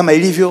unapeleka kama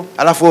ilivyo,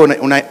 alafu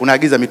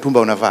unaagiza mitumba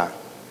unavaa.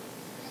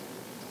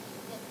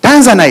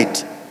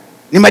 Tanzanite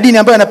ni madini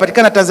ambayo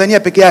yanapatikana Tanzania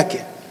peke yake.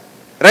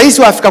 Rais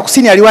wa Afrika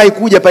Kusini aliwahi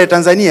kuja pale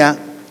Tanzania,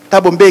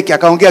 Thabo Mbeki,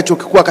 akaongea chuo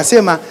kikuu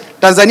akasema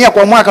Tanzania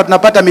kwa mwaka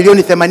tunapata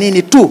milioni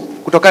 80 tu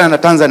kutokana na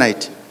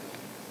Tanzanite.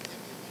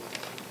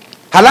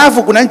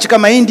 Halafu kuna nchi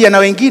kama India na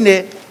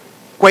wengine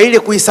kwa ile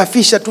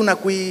kuisafisha tu na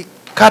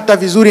kuikata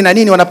vizuri na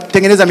nini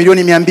wanatengeneza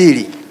milioni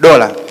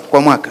 $200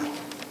 kwa mwaka.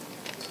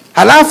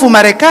 Halafu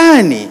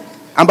Marekani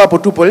ambapo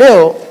tupo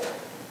leo,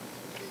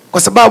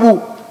 kwa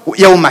sababu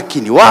ya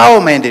umakini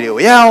wao,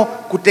 maendeleo yao,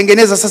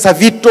 kutengeneza sasa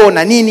vito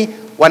na nini,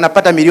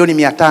 wanapata milioni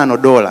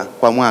 $500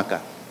 kwa mwaka.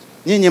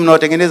 Nyinyi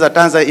mnaotengeneza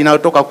tanza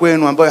inayotoka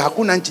kwenu ambayo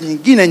hakuna nchi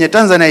nyingine yenye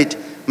Tanzanite,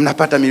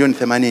 mnapata milioni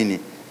 80.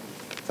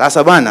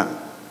 Sasa bwana,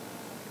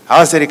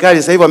 hawa serikali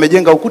sasa hivi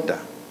wamejenga ukuta.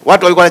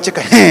 Watu walikuwa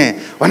wanacheka,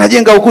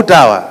 wanajenga ukuta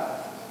hawa.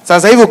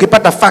 Sasa hivi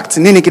ukipata facts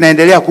nini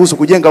kinaendelea kuhusu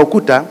kujenga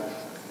ukuta,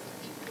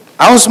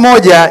 ounce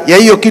moja ya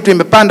hiyo kitu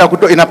inapanda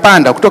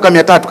kutoka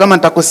 300, kama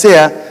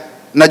nitakosea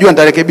najua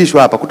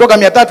nitarekebishwa hapa, kutoka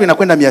 300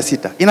 inakwenda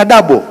 600. Ina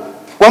double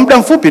kwa muda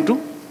mfupi tu.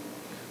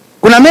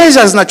 Kuna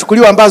measures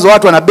zinachukuliwa ambazo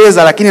watu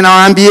wanabeza, lakini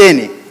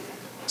nawaambieni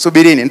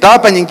subirini,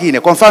 nitawapa nyingine.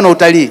 Kwa mfano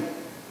utalii,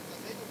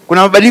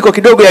 kuna mabadiliko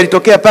kidogo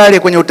yalitokea pale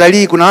kwenye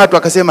utalii. Kuna watu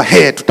wakasema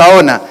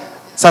tutaona.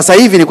 Sasa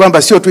hivi ni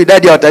kwamba sio tu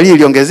idadi ya watalii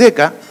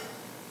iliongezeka,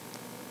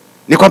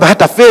 ni kwamba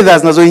hata fedha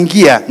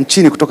zinazoingia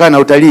nchini kutokana na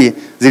utalii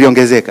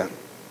ziliongezeka.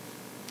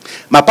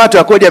 Mapato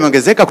ya kodi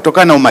yameongezeka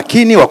kutokana na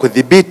umakini wa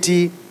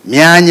kudhibiti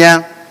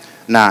mianya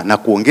na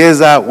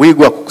kuongeza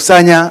wigo wa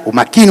kukusanya,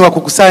 umakini wa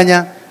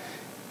kukusanya.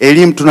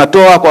 Elimu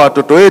tunatoa kwa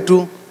watoto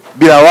wetu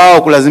bila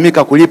wao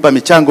kulazimika kulipa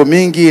michango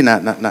mingi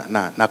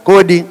na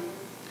kodi.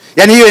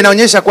 Yaani hiyo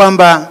inaonyesha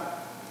kwamba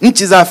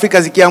nchi za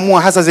Afrika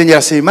zikiamua, hasa zenye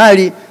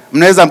rasilimali,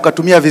 mnaweza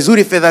mkatumia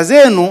vizuri fedha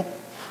zenu,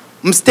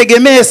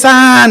 msitegemee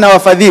sana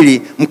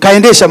wafadhili,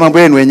 mkaendesha mambo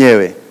yenu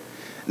wenyewe.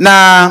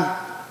 Na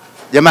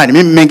jamani,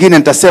 mimi mengine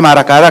nitasema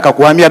haraka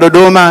kuhamia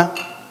Dodoma.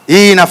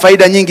 Hii ina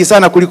faida nyingi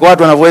sana kuliko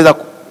watu wanavyoweza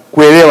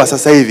kuelewa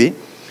sasa hivi.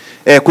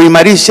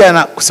 Kuimarisha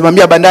na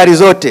kusimamia bandari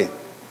zote.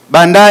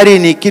 Bandari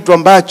ni kitu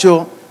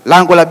ambacho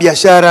lango la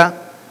biashara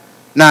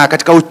na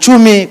katika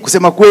uchumi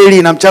kusema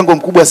kweli na mchango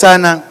mkubwa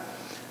sana.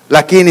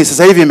 lakini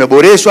sasa hivi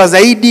imeboreshwa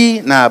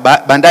zaidi na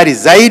bandari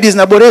zaidi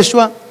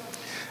zinaboreshwa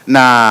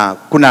na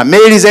kuna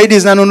meli zaidi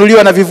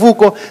zinanunuliwa na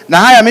vivuko. Na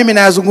haya mimi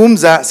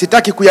nayazungumza,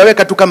 sitaki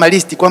kuyaweka tu kama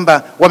listi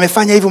kwamba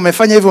wamefanya hivi,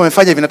 wamefanya hivi,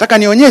 wamefanya hivi. Nataka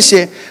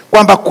nionyeshe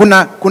kwamba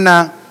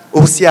kuna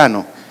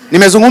uhusiano.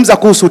 Nimezungumza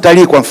kuhusu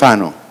utalii kwa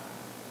mfano.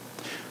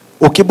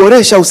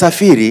 Ukiboresha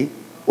usafiri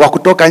wa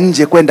kutoka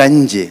nje kwenda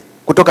nje,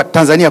 kutoka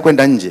Tanzania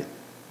kwenda nje,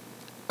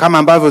 kama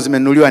ambavyo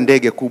zimenunuliwa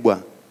ndege kubwa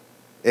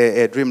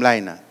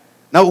Dreamliner,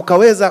 na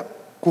ukaweza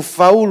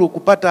kufaulu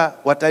kupata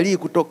watalii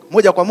kutoka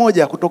moja kwa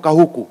moja kutoka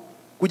huku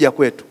kuja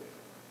kwetu,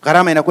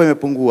 gharama inakuwa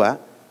imepungua,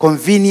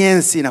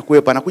 convenience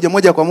inakuwepo, anakuja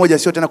moja kwa moja,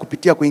 sio tena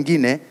kupitia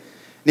kwingine,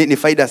 ni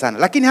faida sana.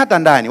 Lakini hata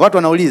ndani watu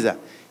wanauliza,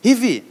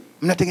 hivi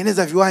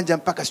mnatengeneza viwanja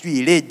mpaka sijui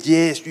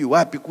Ileje, sijui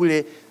wapi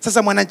kule,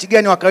 sasa mwananchi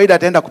gani wa kawaida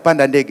ataenda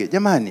kupanda ndege?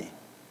 Jamani,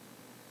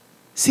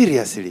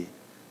 seriously.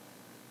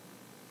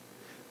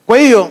 Kwa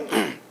hiyo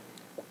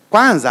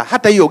kwanza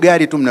hata hiyo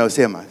gari tu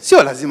mnayosema,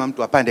 sio lazima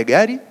mtu apande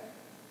gari.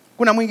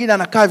 Kuna mwingine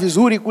anakaa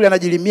vizuri kule,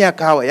 anajilimia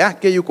kahawa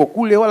yake, yuko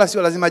kule, wala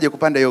sio lazima aje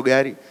kupanda hiyo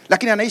gari,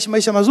 lakini anaishi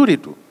maisha mazuri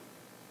tu.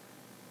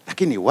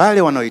 Lakini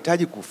wale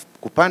wanaohitaji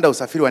kupanda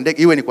usafiri wa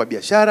ndege, iwe ni kwa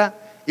biashara,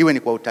 iwe ni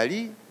kwa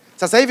utalii.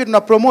 Sasa hivi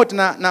tuna promote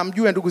na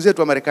mjue ndugu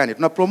zetu wa Marekani,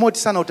 tuna promote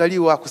sana utalii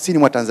wa kusini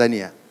mwa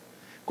Tanzania.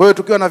 Kwa hiyo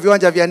tukiwa na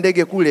viwanja vya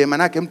ndege kule,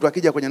 manake mtu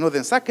akija kwenye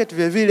Northern Circuit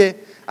vile vile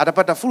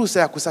atapata fursa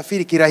ya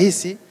kusafiri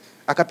kirahisi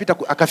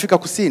akafika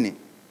kusini.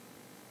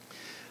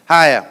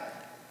 Haya,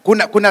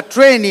 kuna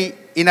treni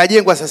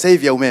inajengwa sasa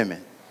hivi ya umeme.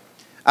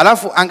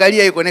 Alafu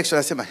angalia hii connection,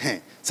 nasema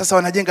sasa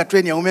wanajenga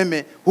treni ya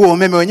umeme, huo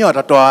umeme wenyewe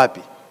watatoa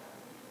wapi?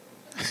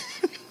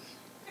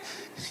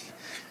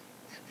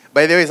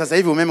 By the way, sasa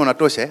hivi umeme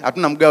unatosha,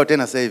 hatuna mgao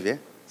tena sasa hivi,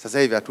 sasa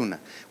hivi hatuna.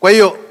 Kwa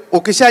hiyo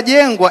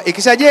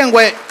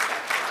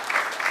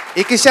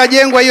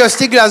ikishajengwa hiyo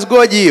Stigler's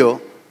Gorge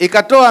hiyo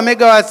ikatoa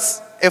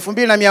megawatts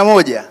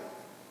 2100.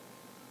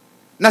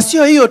 Na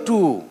sio hiyo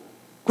tu,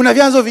 kuna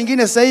vyanzo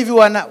vingine sasa hivi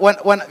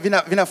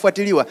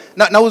vinafuatiliwa.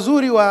 Na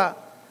uzuri wa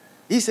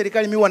hii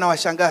serikali mimi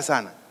wanawashangaa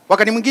sana.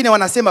 Wakati mwingine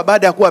wanasema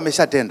baada ya kuwa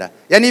ameshatenda.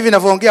 Yaani hivi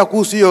ninavyoongea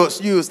kuhusu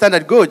hiyo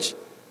Standard Gauge,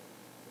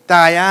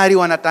 tayari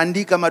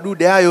wanatandika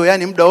madude hayo,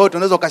 yani muda wote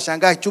unaweza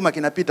ukashangaa chuma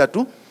kinapita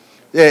tu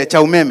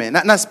cha umeme.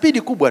 Na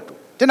speed kubwa tu.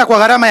 Tena kwa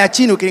gharama ya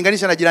chini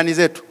ukilinganisha na jirani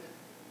zetu.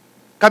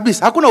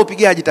 Kabisa, hakuna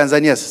upigaji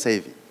Tanzania sasa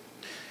hivi.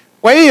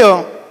 Kwa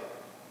hiyo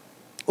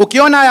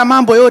ukiona haya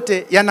mambo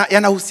yote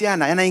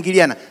yanahusiana,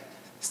 yanaingiliana.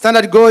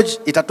 Standard Gauge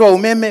itatoa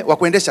umeme wa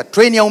kuendesha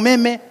treni ya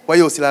umeme, kwa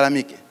hiyo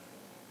usilalamike.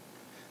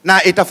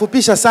 Na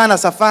itafupisha sana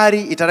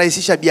safari,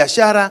 itarahisisha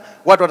biashara,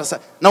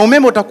 na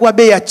umeme utakuwa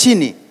bei ya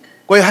chini.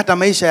 Kwa hiyo hata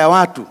maisha ya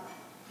watu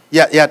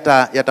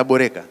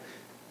yataboreka.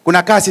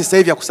 Kuna kasi sasa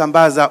hivi ya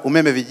kusambaza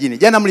umeme vijijini.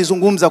 Jana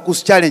mlizungumza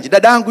kuhusu challenge.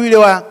 Dadangu yule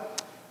wa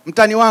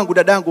mtani wangu,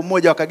 dadangu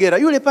mmoja wa Kagera,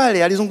 yule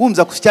pale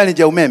alizungumza kuhusu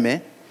challenge ya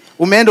umeme.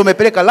 Umeenda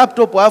umepeleka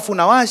laptop alafu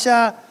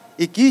unawasha,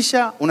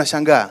 ikiisha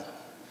unashangaa.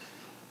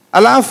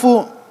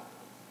 Alafu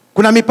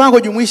kuna mipango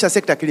jumuisha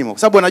sekta kilimo, kwa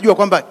sababu wanajua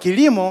kwamba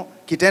kilimo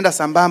kitaenda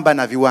sambamba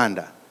na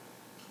viwanda.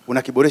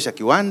 Unakiboresha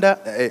kiwanda,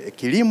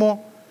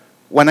 kilimo,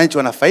 wananchi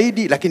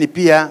wanafaidi, lakini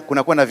pia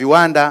kunakuwa na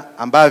viwanda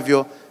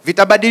ambavyo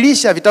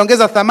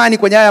vitaongeza thamani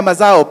kwenye haya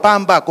mazao,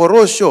 pamba,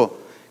 korosho,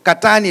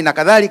 katani na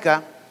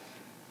kadhalika,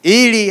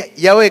 ili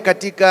yawe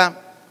katika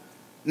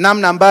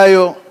namna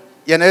ambayo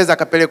yanaweza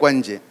kapelekwa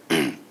nje.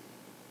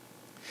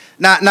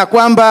 na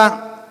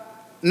kwamba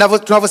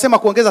tunavyosema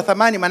kuongeza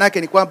thamani, maana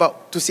yake ni kwamba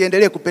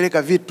tusiendelee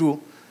kupeleka vitu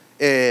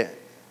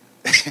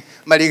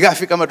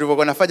malighafi kama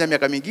tulivyokuwa nafanya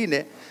miaka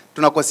mingine,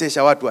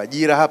 tunakosesha watu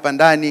ajira hapa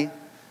ndani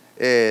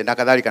na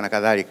kadhalika na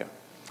kadhalika.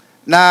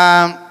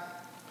 Na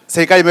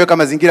serikali imeweka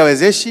mazingira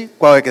wezeshi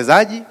kwa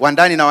wawekezaji wa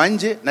ndani na wa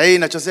nje, na hii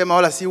ninachosema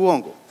wala si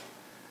uongo.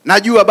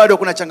 Najua bado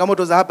kuna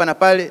changamoto za hapa na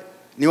pale.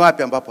 Ni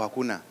wapi ambapo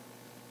hakuna?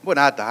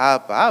 Mbona hata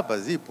hapa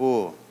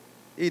zipo.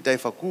 Hii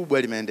taifa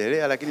kubwa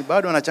limeendelea, lakini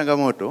bado wana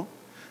changamoto.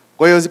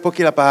 Kwa hiyo zipo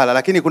kila pahala,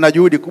 lakini kuna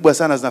juhudi kubwa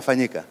sana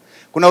zinafanyika.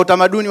 Kuna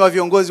utamaduni wa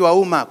viongozi wa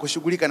umma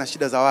kushughulika na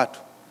shida za watu.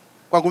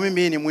 Kwangu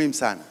mimi hii ni muhimu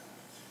sana,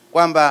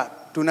 kwamba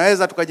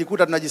tunaweza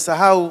tukajikuta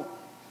tunajisahau,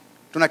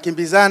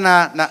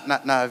 tunakimbizana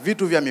na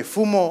vitu vya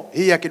mifumo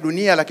hii ya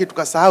kidunia, lakini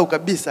tukasahau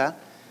kabisa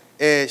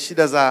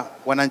shida za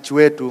wananchi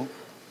wetu.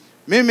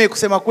 Mimi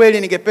kusema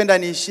kweli ningependa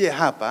niishie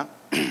hapa.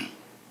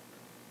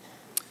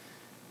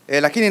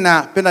 Lakini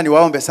napenda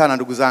niwaombe sana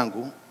ndugu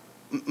zangu,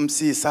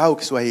 msisahau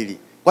Kiswahili.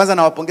 Kwanza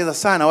nawapongeza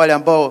sana wale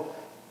ambao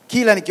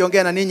kila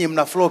nikiongea na ninyi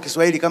mna flow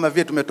Kiswahili kama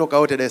vile tumetoka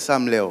wote Dar es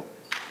Salaam leo.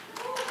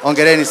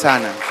 Hongereni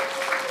sana.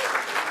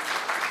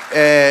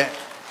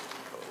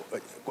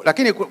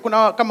 Lakini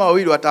kuna kama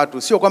wawili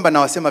watatu, sio kwamba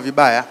nawasema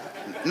vibaya.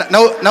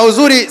 Na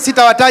uzuri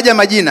sitawataja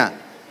majina.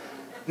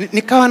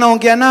 Nikawa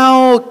naongea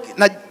nao,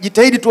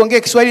 najitahidi tuongee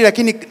Kiswahili,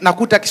 lakini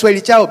nakuta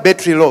Kiswahili chao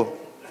battery low.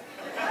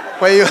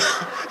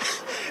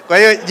 Kwa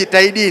hiyo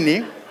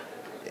jitahidini.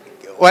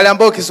 Wale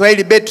ambao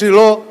Kiswahili battery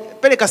low,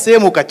 peleka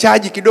sehemu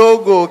ukachaji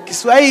kidogo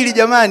Kiswahili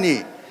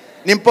jamani.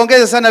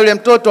 Nimpongeze sana yule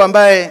mtoto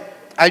ambaye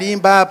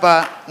aliimba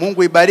hapa.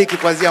 Mungu ibariki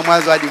kuanzia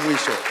mwanzo hadi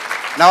mwisho.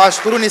 Na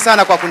washukuruni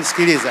sana kwa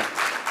kunisikiliza.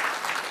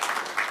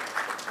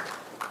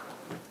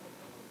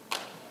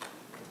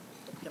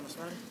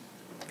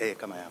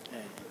 Kama hapo.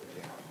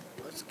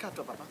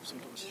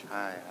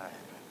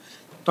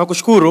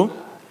 Tunakushukuru.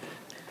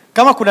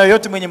 Kama kuna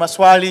yote mwenye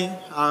maswali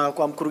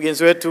kwa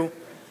mkurugenzi wetu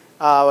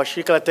wa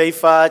shirika la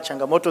taifa,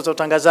 changamoto za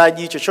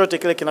utangazaji, chochote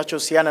kile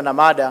kinachohusiana na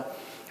mada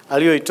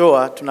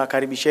aliyoitoa,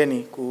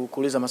 tunakaribisheni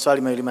kuuliza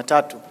maswali mawili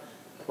matatu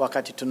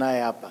wakati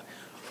tunaye hapa.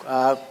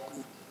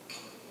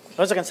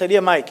 Unaweza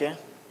kanisaidia mic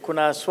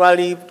Kuna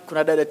swali,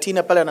 kuna dada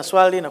Tina pale ana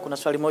swali na kuna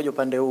swali moja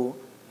upande huu.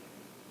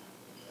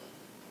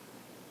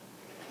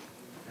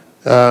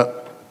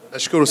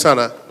 Nashukuru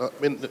sana.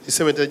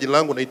 Niseme tena jina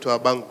langu naitwa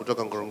Bangu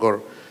kutoka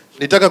Ngorongoro.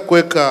 Nitaka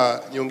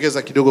kuweka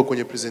nyongeza kidogo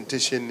kwenye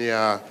presentation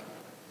ya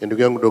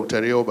ndugu yangu Dr.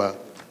 Rioba.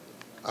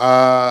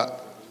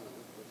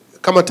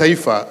 Kama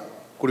taifa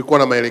kulikuwa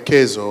na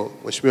maelekezo,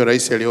 Mheshimiwa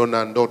Rais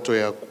aliona ndoto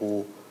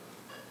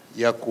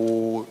ya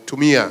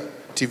kutumia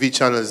TV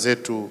channels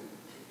zetu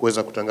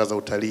kuweza kutangaza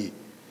utalii.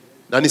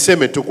 Na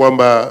niseme tu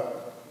kwamba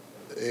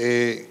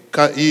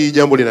hii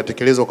jambo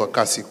linatekelezwa kwa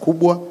kasi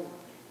kubwa.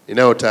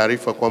 Ninayo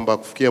taarifa kwamba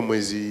kufikia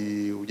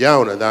mwezi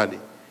ujao nadhani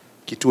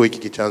kituo hiki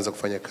kitaanza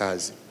kufanya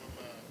kazi.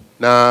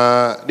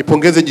 Na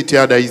nipongeze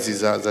jitihada hizi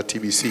za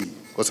TBC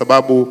kwa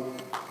sababu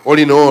all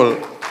in all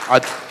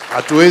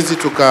hatuwezi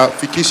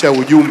tukafikisha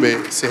ujumbe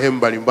sehemu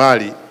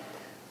mbalimbali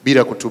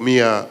bila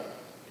kutumia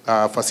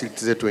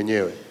facilities zetu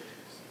wenyewe.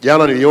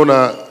 Jana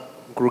niliona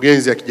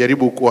mkurugenzi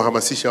akijaribu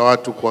kuwahamasisha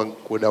watu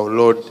ku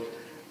download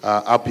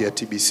app ya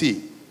TBC.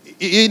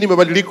 Hii ni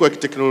mabadiliko ya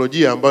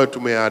kiteknolojia ambayo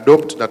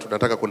tumeadopt na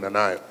tunataka kwenda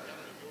nayo.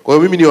 Kwa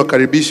hiyo mimi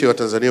niwakaribishe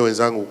Watanzania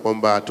wenzangu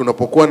kwamba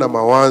tunapokuwa na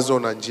mawazo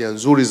na njia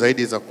nzuri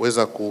zaidi za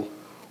kuweza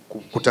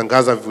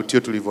kutangaza vivutio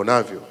tulivyo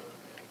navyo,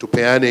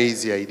 tupeane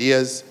hizi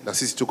ideas na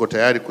sisi tuko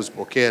tayari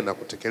kuzipokea na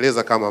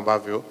kutekeleza kama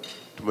ambavyo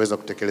tumeweza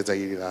kutekeleza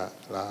hili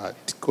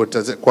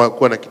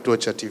kuwa na kituo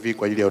cha TV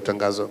kwa ajili ya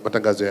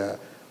matangazo ya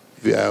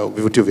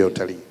vivutio vya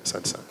utalii.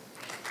 Asante sana.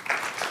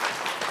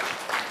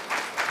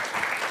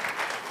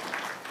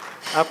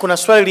 Kuna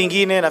swali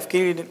lingine,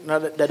 nafikiri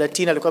dada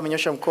Tina alikuwa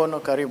amenyosha mkono,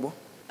 karibu.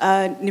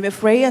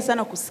 Nimefurahia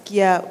sana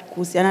kusikia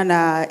kuhusiana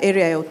na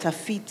area ya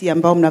utafiti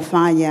ambao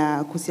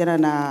mnafanya kuhusiana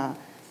na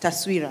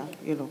taswira,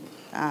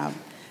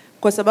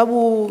 kwa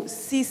sababu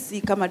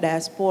sisi kama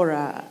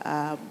diaspora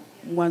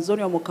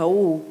mwanzoni wa mwaka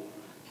huu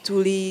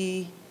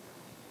tulijaribu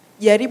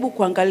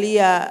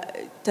kuangalia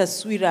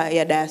taswira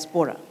ya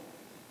diaspora,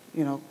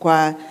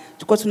 tulikuwa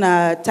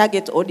tuna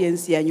target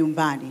audience ya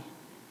nyumbani,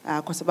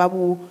 kwa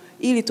sababu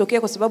ilitokea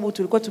kwa sababu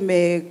tulikuwa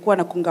tumekuwa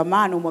na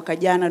kongamano mwaka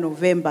jana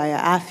Novemba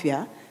ya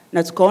afya,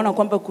 na tukaona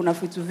kwamba kuna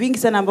vitu vingi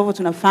sana ambavyo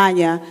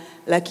tunafanya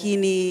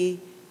lakini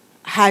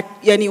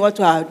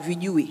watu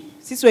havijui.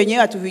 Sisi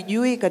wenyewe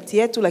hatuvijui kati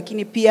yetu,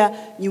 lakini pia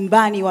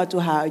nyumbani watu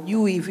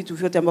hawajui vitu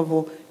vyote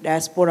ambavyo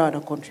diaspora wana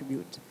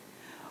contribute.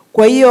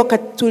 Kwa hiyo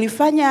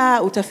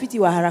tulifanya utafiti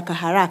wa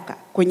haraka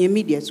kwenye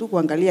media tu,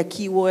 kuangalia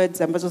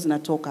keywords ambazo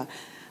zinatoka,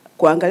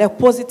 kuangalia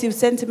positive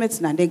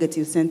sentiments na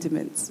negative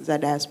sentiments za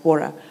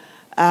diaspora.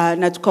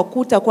 Na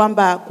tukakuta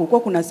kwamba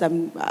kulikuwa kuna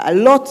a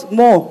lot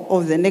more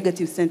of the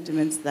negative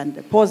sentiments than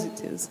the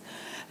positives.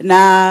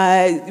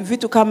 Na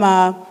vitu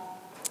kama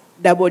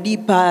double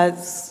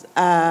dippers,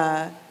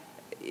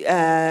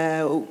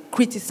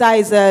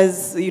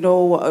 criticizers,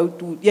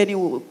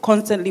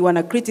 constantly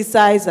wana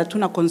criticize,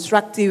 hatuna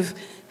constructive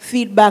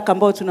feedback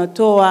ambao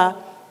tunatoa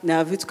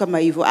na vitu kama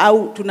hivyo,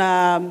 au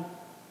tuna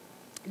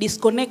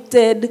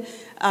disconnected,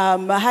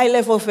 high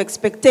level of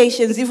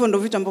expectations. Hivyo ndio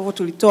vitu ambavyo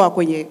tulitoa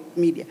kwenye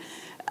media.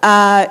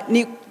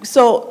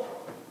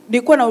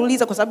 Nilikuwa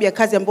nauliza kwa sababu ya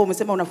kazi ambayo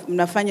umesema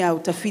mnafanya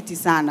utafiti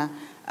sana,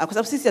 kwa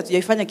sababu sisi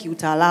hatujaifanya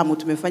kiutaalamu,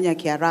 tumefanya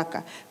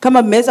kiharaka.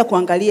 Kama mmeweza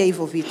kuangalia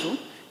hivyo vitu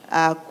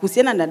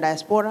kuhusiana na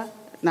diaspora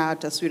na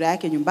taswira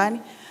yake nyumbani,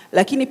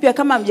 lakini pia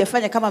kama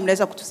mjafanya, kama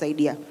mnaweza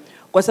kutusaidia,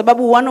 kwa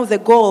sababu one of the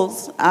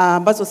goals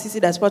ambazo sisi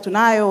diaspora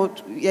tunayo,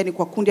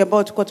 kwa kundi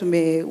ambao tulikuwa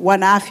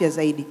wana afya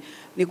zaidi,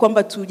 ni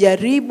kwamba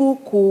tujaribu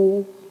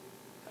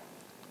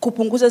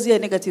kupunguza zile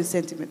negative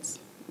sentiments,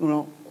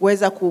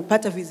 kuweza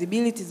kupata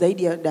visibility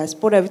zaidi ya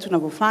diaspora ya vitu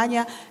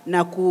tunavyofanya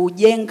na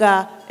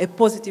kujenga a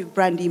positive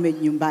brand image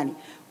nyumbani.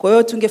 Kwa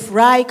hiyo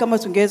tungefurahi kama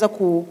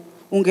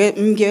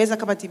mngeweza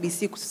kama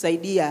TBC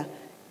kutusaidia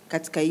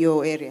katika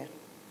hiyo area.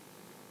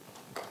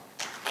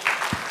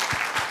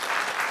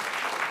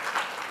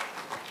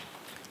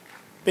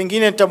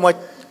 Pengine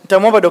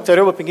nitamwomba Dr.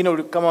 Rioba,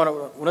 pengine kama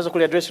unaweza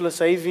kuliaddress hilo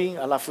sasa hivi,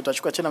 alafu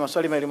tutachukua tena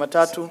maswali mawili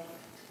matatu.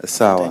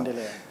 Sawa.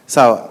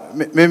 Sawa.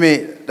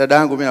 Mimi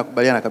dadangu, mimi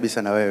nakubaliana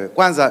kabisa na wewe.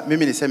 Kwanza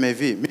mimi niseme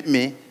hivi,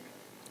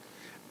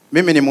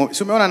 mimi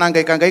si umeona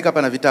nahangaika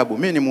hapa na vitabu.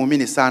 Mimi ni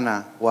muumini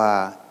sana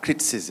wa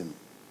criticism.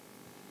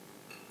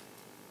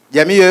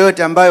 Jamii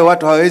yoyote ambayo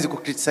watu hawawezi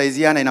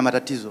kukriticizeana ina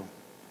matatizo.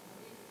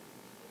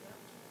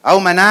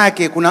 Au maana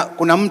yake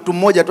kuna mtu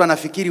mmoja tu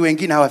anafikiri,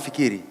 wengine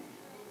hawafikiri.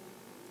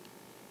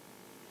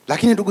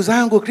 Lakini ndugu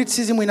zangu,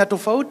 criticism ina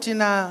tofauti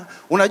na,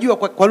 unajua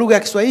kwa lugha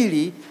ya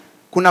Kiswahili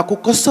kuna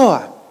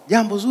kukosoa,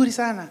 jambo zuri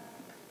sana.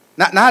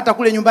 Na hata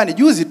kule nyumbani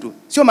juzi tu,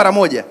 sio mara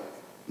moja,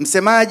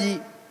 msemaji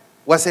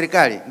wa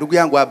serikali ndugu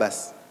yangu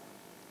Abbas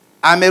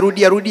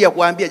amerudia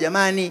kuambia,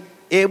 jamani,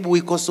 Hebu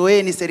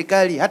ikosoeni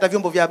serikali, hata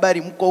vyombo vya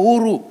habari mko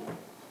huru.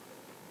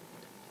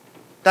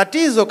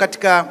 Tatizo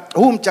katika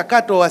huu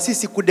mchakato wa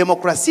sisi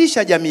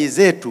kudemokrasisha jamii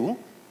zetu,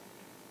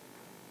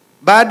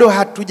 bado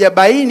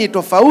hatujabaini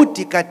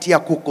tofauti kati ya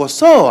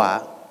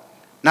kukosoa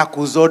na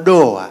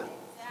kuzodoa.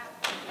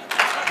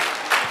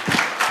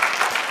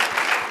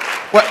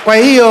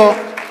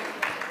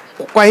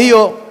 Kwa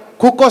hiyo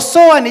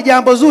kukosoa ni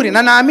jambo zuri,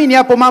 na naamini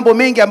hapo mambo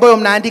mengi ambayo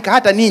mnaandika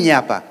hata ninyi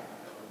hapa,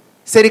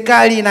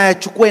 serikali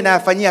inayachukua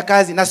inayafanyia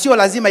kazi, na sio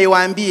lazima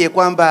iwaambie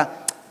kwamba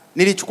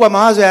nilichukua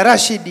mawazo ya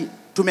Rashid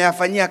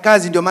tumeyafanyia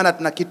kazi ndio maana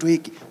tuna kitu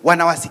hiki.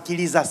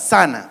 Wanawasikiliza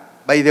sana,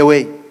 by the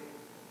way.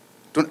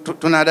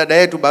 Tuna dada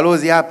yetu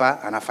balozi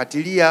hapa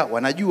anafuatilia,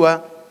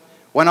 wanajua,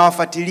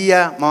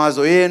 wanawafuatilia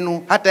mawazo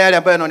yenu, hata yale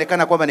ambayo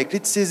yanaonekana kwamba ni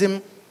criticism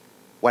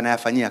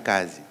wanayafanyia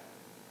kazi.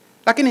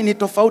 Lakini ni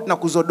tofauti na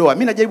kuzodoa.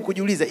 Mimi najaribu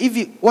kujiuliza,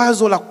 hivi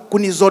wazo la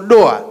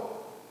kunizodoa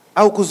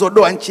au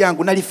kuzodoa nchi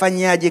yangu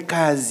nalifanyaje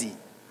kazi?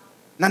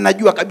 Na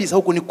najua kabisa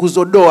huku ni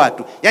kuzodoa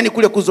tu. Yaani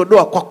kule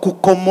kuzodoa kwa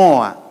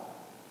kukomoa.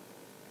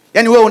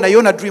 Yaani wewe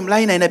unaiona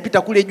Dreamliner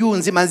inapita kule juu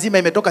nzima nzima,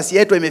 imetoka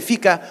Seattle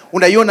imefika,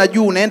 unaiona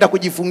juu, unaenda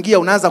kujifungia,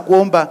 unaanza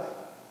kuomba,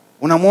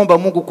 unamuomba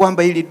Mungu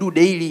kwamba ili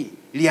dude hili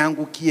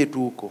liangukie tu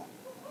huko.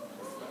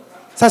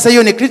 Sasa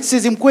hiyo ni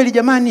criticism kweli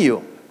jamani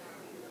hiyo?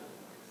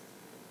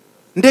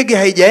 Ndege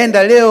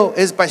haijaenda leo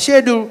as per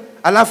schedule,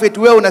 alafu eti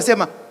wewe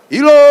unasema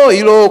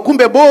hilo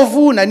kumbe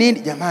bovu na nini?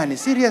 Jamani,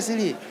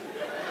 seriously?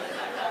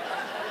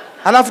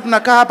 Alafu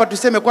tunakaa hapa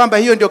tuseme kwamba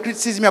hiyo ndio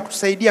criticism ya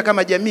kutusaidia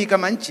kama jamii,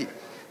 kama nchi?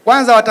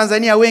 Kwanza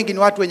Watanzania wengi ni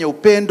watu wenye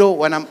upendo,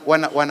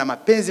 wana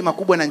mapenzi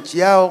makubwa na nchi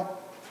yao.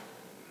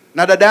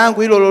 Na dada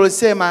yangu hilo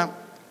lolosema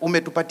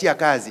umetupatia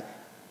kazi.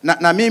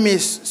 Na mimi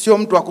sio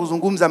mtu wa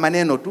kuzungumza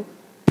maneno tu.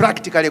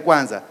 Practically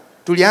kwanza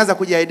tulianza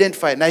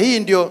kuji-identify, na hii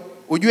ndio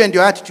ujue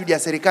ndio attitude ya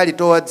serikali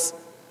towards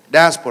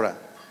diaspora.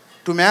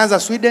 Tumeanza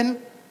Sweden,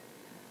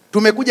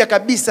 tumekuja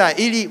kabisa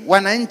ili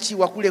wananchi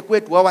wa kule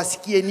kwetu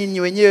wawasikie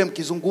ninyi wenyewe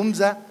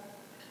mkizungumza,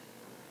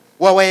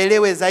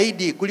 wawaelewe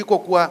zaidi kuliko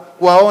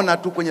kuwaona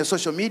tu kwenye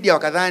social media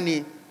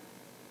wakadhani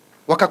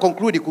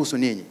wakaconclude kuhusu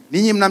ninyi.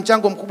 Ninyi mna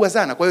mchango mkubwa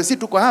sana. Kwa hiyo sisi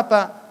tuko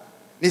hapa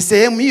ni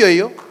sehemu hiyo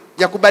hiyo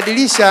ya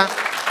kubadilisha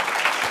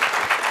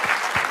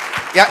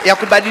ya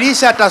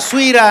kubadilisha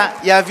taswira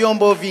ya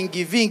vyombo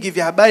vingi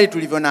vya habari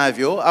tulivyo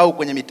navyo au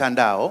kwenye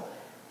mitandao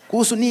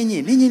kuhusu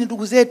ninyi. Ninyi ni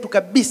ndugu zetu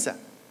kabisa.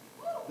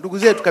 Ndugu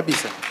zetu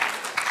kabisa.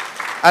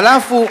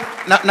 Alafu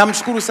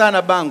namshukuru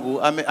sana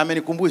Bangu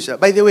amenikumbusha.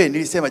 By the way,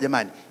 nilisema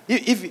jamani,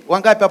 hivi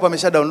wangapi hapa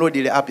wamesha download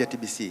ile app ya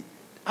TBC?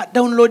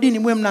 Downloadini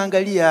mwe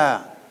mnaangalia.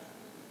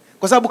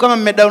 Kwa sababu kama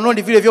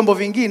mmedownload vile vyombo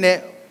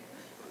vingine,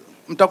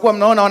 mtakuwa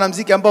mnaona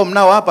wanamuziki ambao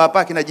mnao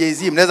hapa kina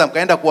Jay-Z, mnaweza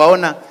mkaenda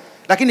kuwaona.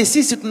 Lakini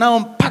sisi tunao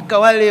mpaka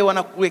wale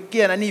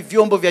wanakuwekea nani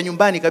vyombo vya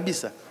nyumbani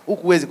kabisa,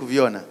 huku huwezi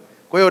kuviona.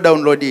 Kwa hiyo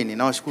downloadini,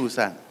 nawashukuru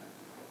sana.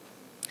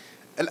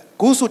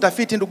 Kuhusu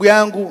utafiti, ndugu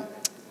yangu,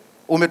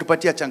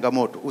 umetupatia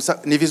changamoto.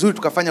 Ni vizuri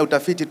tukafanya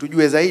utafiti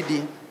tujue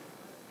zaidi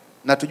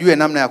na tujue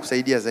namna ya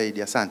kusaidia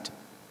zaidi. Asante.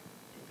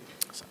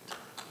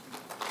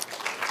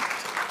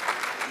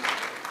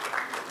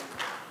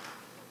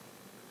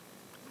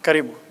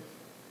 Karibu.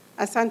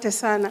 Asante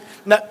sana.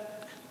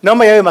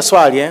 Naomba yawe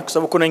maswali kwa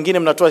sababu kuna wengine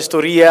mnatoa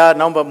historia,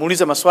 naomba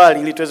muulize maswali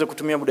ili tuweze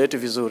kutumia muda wetu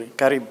vizuri.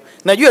 Karibu.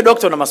 Najua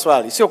Dokta na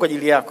maswali, sio kwa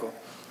ajili yako.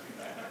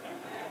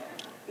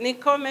 Ni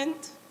comment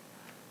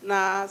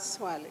na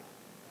swali.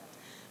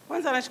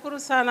 Kwanza nashukuru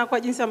sana kwa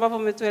jinsi ambavyo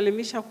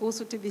umetuelimisha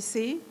kuhusu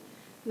TBC,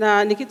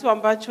 na ni kitu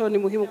ambacho ni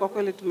muhimu kwa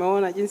kweli.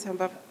 Tumeona jinsi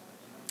ambavyo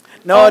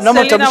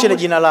naomba utambulishe na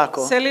jina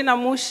lako. Selina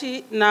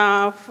Mushi,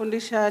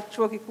 nafundisha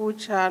chuo kikuu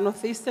cha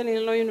Northeastern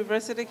Illinois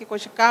University kiko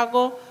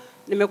Chicago.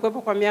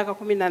 Nimekuwepo kwa miaka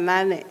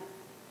 18.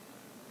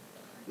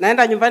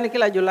 Naenda nyumbani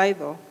kila Julai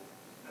though.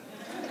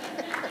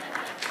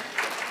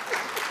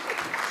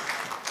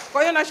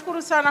 Kwa hiyo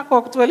nashukuru sana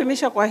kwa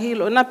kutuelimisha kwa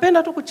hilo.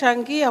 Napenda tu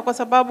kuchangia kwa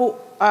sababu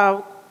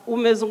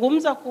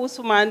umezungumza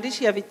kuhusu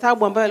maandishi ya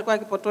vitabu ambayo yalikuwa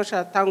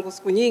yakipotosha tangu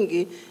siku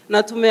nyingi,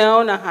 na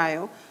tumeyaona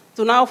hayo.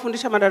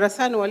 Tunaofundisha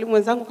madarasani, walimu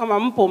wenzangu kama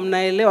mpo,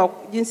 mnaelewa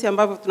jinsi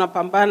ambavyo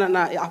tunapambana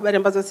na habari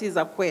ambazo si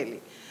za kweli.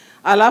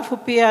 Alafu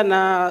pia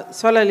na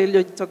swala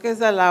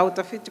lililojitokeza la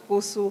utafiti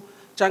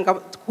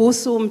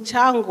kuhusu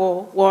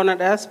mchango wa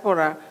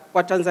wanadiaspora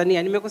kwa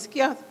Tanzania.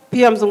 Nimekusikia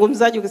pia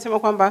mzungumzaji ukisema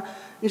kwamba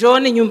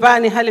njooni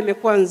nyumbani hali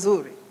imekuwa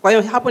nzuri. Kwa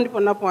hiyo hapo ndipo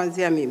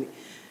ninapoanzia mimi.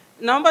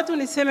 Naomba tu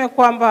niseme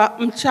kwamba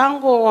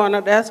mchango wa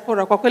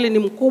wanadiaspora kwa kweli ni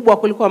mkubwa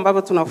kuliko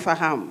ambavyo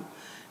tunafahamu.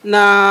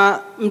 Na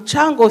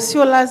mchango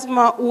sio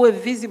lazima uwe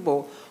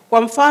visible.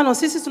 Kwa mfano,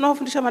 sisi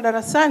tunaofundisha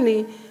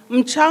madarasani,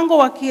 mchango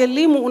wa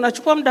kielimu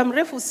unachukua muda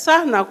mrefu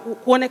sana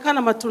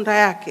kuonekana matunda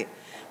yake.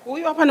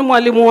 Huyu hapa ni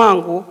mwalimu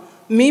wangu,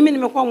 mimi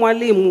nimekuwa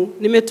mwalimu,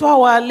 nimetoa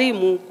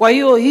walimu. Kwa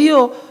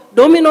hiyo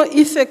domino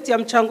effect ya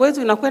mchango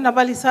wetu inakwenda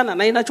mbali sana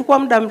na inachukua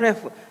muda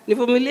mrefu.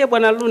 Nivumilie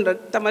Bwana Lunda,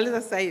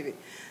 nitamaliza sasa hivi.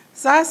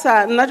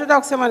 Sasa ninachotaka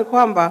kusema ni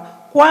kwamba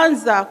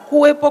kwanza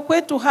kuwepo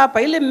kwetu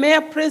hapa, ile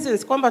mere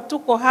presence kwamba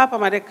tuko hapa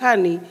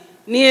Marekani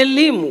ni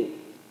elimu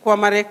kwa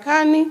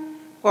Marekani,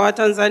 kwa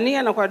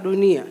Tanzania na kwa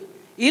dunia.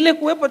 Ile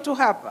kuwepo tu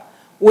hapa.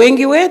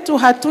 Wengi wetu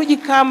hatuji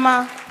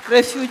kama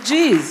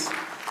refugees,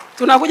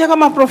 tunakuja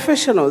kama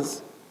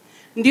professionals.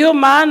 Ndio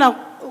maana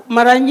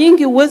mara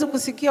nyingi uweze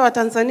kusikia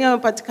Watanzania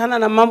wamepatikana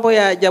na mambo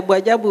ya ajabu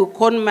ajabu,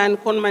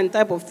 conman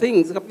type of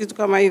things, vitu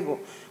kama hivyo.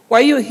 Kwa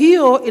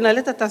hiyo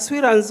inaleta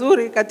taswira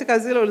nzuri katika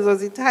zile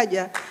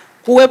ulizozitaja.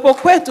 Kuwepo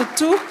kwetu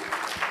tu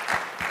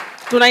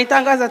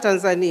tunaitangaza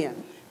Tanzania.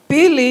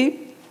 Pili,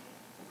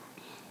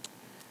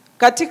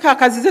 katika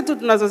kazi zetu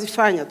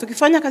tunazozifanya,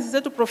 tukifanya kazi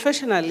zetu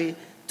professionally,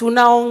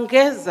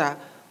 tunaongeza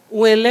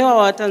uelewa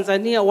wa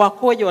Tanzania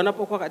wakoje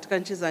wanapokuwa katika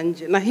nchi za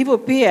nje, na hivyo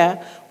pia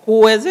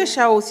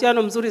kuwezesha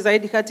uhusiano mzuri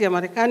zaidi kati ya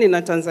Marekani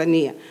na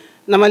Tanzania.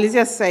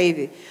 Namalizia sasa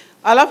hivi.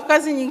 Alafu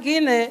kazi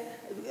nyingine,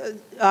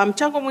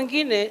 mchango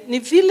mwingine ni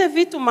vile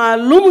vitu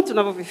maalum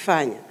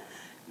tunavyovifanya,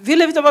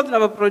 vile vitu ambavyo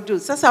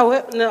tunavyoproduce.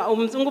 Sasa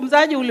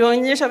mzungumzaji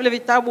ulionyesha vile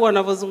vitabu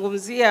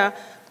wanavyozungumzia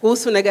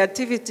kuhusu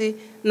negativity.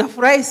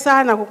 Nafurahi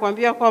sana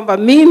kukuambia kwamba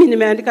mimi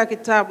nimeandika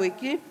kitabu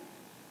hiki,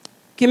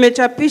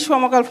 kimechapishwa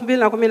mwaka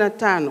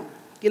 2015.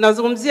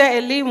 Kinazungumzia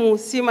elimu,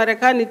 si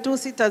Marekani tu,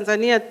 si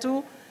Tanzania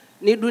tu,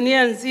 ni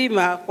dunia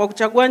nzima, kwa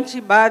kuchagua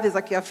nchi baadhi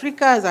za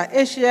Kiafrika, za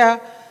Asia,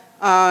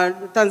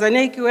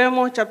 Tanzania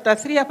ikiwemo. Chapter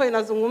 3 hapa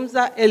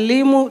inazungumza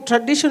elimu,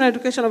 traditional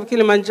education of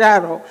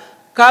Kilimanjaro,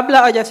 kabla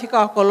hawajafika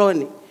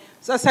wakoloni.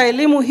 Sasa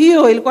elimu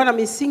hiyo ilikuwa na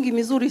misingi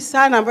mizuri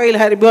sana ambayo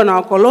iliharibiwa na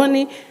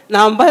wakoloni,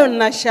 na ambayo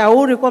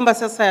ninashauri kwamba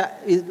sasa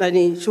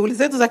shughuli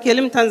zetu za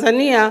kielimu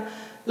Tanzania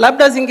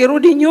labda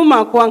zingerudi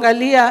nyuma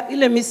kuangalia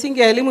ile misingi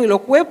ya elimu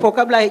iliyokuwepo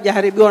kabla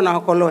haijaharibiwa na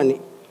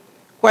wakoloni.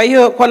 Kwa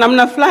hiyo kwa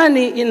namna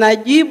fulani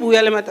inajibu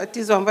yale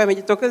matatizo ambayo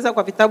yamejitokeza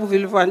kwa vitabu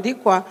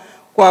vilivyoandikwa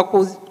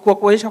kwa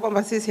kuonyesha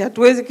kwamba sisi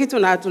hatuwezi kitu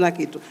na hatuna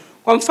kitu.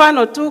 Kwa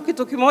mfano tu,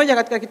 kitu kimoja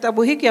katika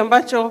kitabu hiki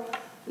ambacho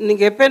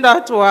ningependa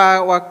watu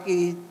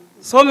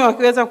wakisome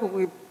wakiweza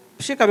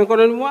kushika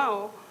mikononi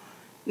mwao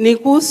ni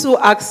kuhusu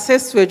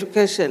access to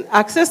education.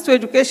 Access to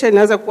education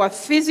inaweza kuwa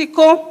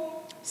physical,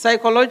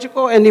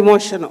 psychological and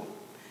emotional.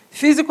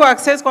 Physical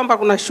access kwamba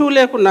kuna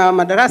shule, kuna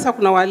madarasa,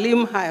 kuna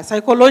walimu. Haya,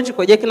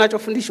 psychological, je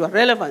kinachofundishwa,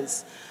 relevance,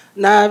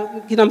 na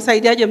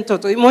kinamsaidiaje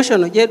mtoto.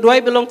 Emotional, je do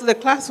I belong to the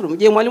classroom,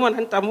 je mwalimu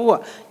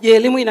ananitambua, je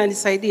elimu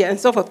inanisaidia, and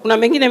so forth. Kuna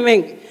mengine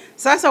mengi.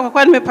 Sasa kwa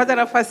kuwa nimepata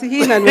nafasi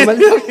hii na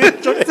nimemaliza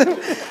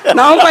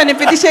naomba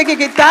nipitishe hiki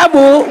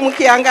kitabu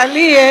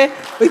mkiangalie,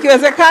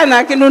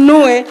 ikiwezekana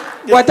kinunue.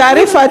 Kwa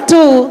taarifa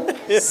tu,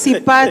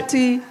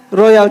 sipati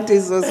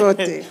royalties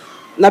zozote,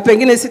 na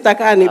pengine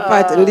sitakaa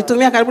nipate.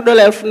 Nilitumia karibu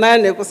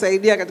 $8,000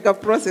 kusaidia katika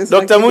process.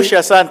 Dr. Mushi,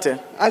 asante.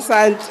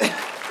 Asante.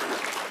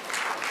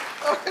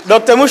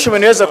 Dr. Mushi,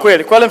 umeniweza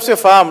kweli. Kwa wale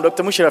msiofahamu,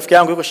 Dr. Mushi rafiki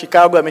yangu yuko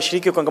Chicago,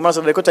 ameshiriki kongamano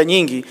za dakika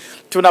nyingi.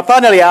 Tuna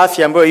panel ya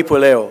afya ambayo ipo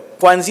leo.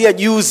 Kuanzia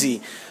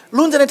juzi,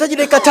 Lunza nahitaji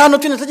dakika 5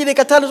 tu, nahitaji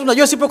dakika 5 tu.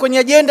 Unajua sipo kwenye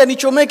agenda,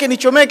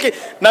 nichomeke.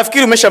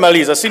 Nafikiri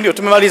umeshamaliza, si ndio?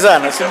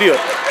 Tumemalizana, si ndio?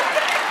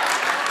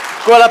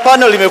 Kwa la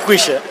panel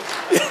imekwisha.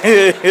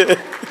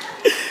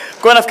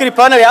 Kwa nafikiri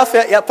panel ya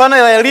afya, panel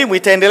ya elimu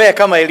itaendelea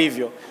kama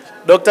ilivyo.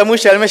 Dr.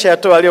 Mushi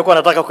ameshayatoa aliyokuwa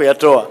anataka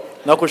kuyatoa.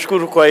 Na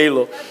kushukuru kwa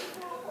hilo.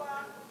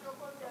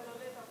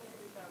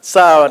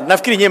 Sawa,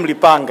 nafikiri nyewe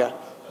mlipanga.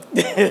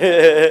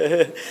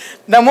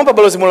 Na muomba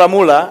Balozi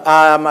Mulamula,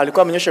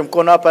 alikuwa amenyosha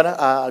mkono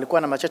hapa,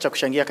 alikuwa na machache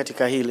kushangia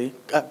katika hili.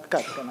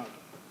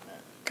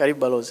 Karibu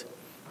Balozi.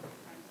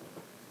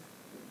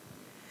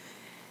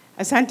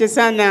 Asante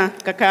sana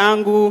kaka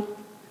yangu,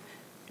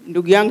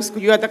 ndugu yangu,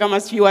 sikujua hata kama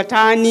sijui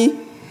watani.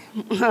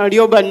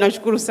 Rioba,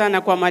 ninashukuru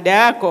sana kwa mada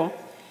yako.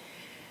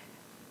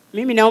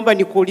 Mimi naomba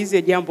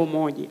nikuulize jambo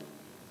moja.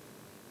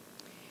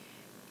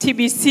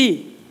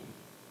 TBC,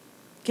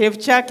 kirefu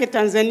chake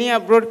Tanzania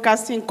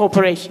Broadcasting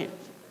Corporation.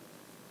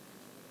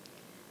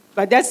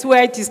 But that's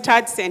where it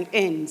starts and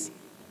ends.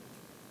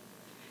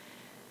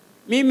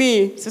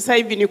 Mimi sasa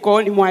hivi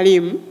ni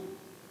mwalimu.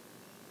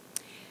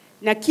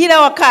 Na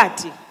kila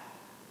wakati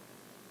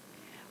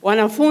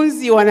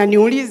wanafunzi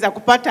wananiuliza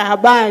kupata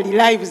habari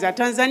live za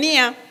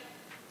Tanzania.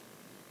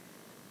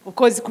 Of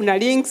course kuna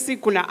links,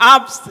 kuna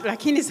apps,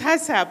 lakini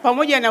sasa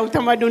pamoja na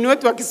utamaduni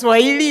wetu wa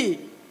Kiswahili,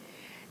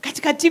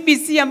 katika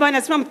TBC ambayo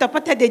anasema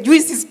mtapata the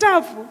juicy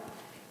stuff,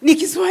 ni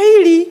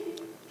Kiswahili.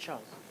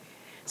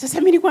 Sasa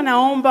mimi nilikuwa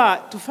naomba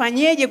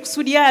tufanyeje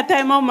kusudi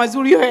hata mambo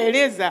mazuri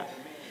yoeleza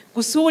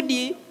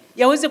kusudi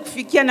yaweze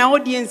kufikia na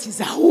audience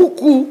za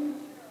huku.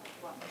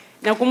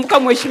 Nakumbuka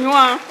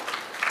mheshimiwa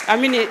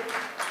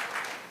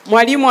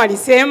mwalimu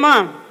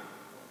alisema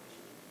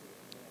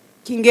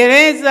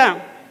Kiingereza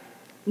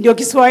ndio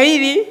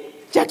Kiswahili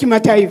cha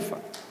kimataifa.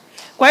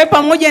 Kwa hiyo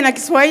pamoja na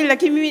Kiswahili,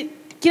 lakini mimi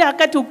kila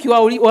wakati ukiwa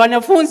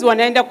wanafunzi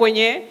wanaenda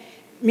kwenye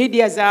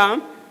media za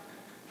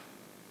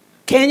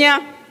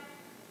Kenya,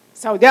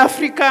 South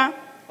Africa,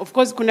 of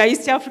course kuna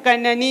East Africa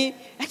nani,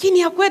 lakini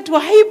ya kwetu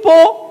haipo.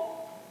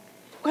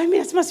 Kwa hiyo mimi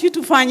nasema sisi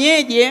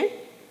tufanyeje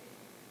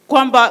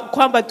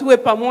kwamba tuwe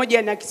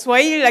pamoja na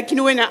Kiswahili,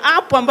 lakini uwe na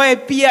app ambayo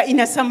pia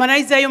ina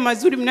summarize hayo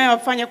mazuri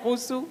mnayofanya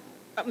kuhusu,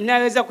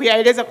 mnaweza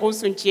kuyaeleza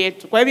kuhusu nchi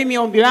yetu. Kwa hiyo mimi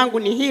ombi langu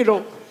ni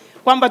hilo,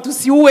 kwamba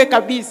tusiue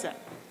kabisa.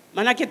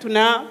 Manake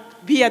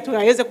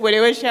tunaweza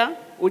kuelewesha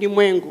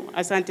ulimwengu.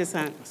 Asante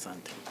sana.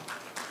 Asante.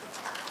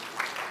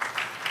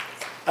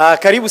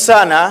 Karibu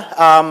sana.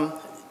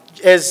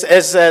 As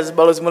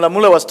Balozi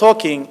Mulamula was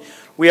talking,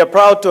 we are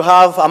proud to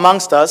have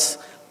amongst us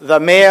the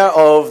mayor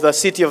of the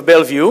city of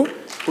Bellevue,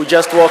 who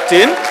just walked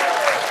in.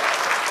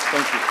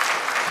 Thank you.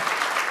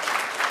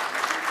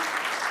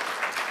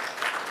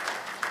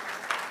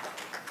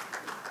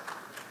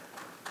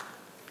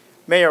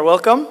 Mayor,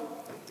 welcome.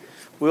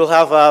 We'll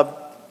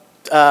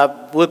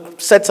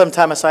set some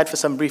time aside for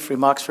some brief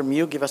remarks from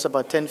you. Give us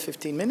about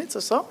 10-15 minutes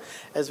or so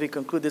as we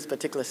conclude this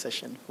particular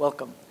session.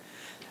 Welcome.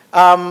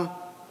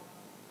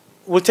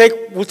 We'll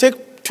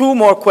take 2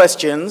 more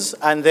questions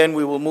and then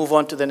we will move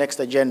on to the next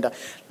agenda.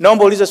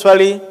 Naomba uliza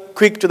swali,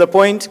 quick to the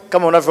point,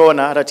 kama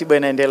unavyoona ratiba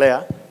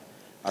inaendelea.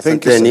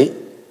 Asanteni.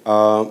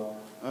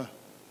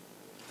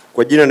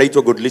 Kwa jina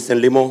naitwa Godlisten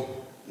Limo,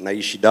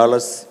 naishi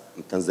Dallas,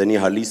 Tanzania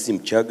halisi,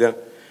 Mchaga.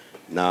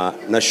 Na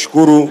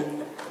nashukuru,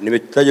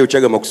 nimetaja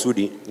Uchaga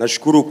makusudi,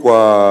 nashukuru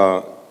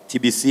kwa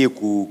TBC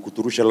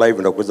kuturusha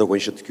live na kuweza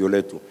kuonyesha tukio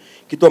letu.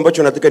 Kitu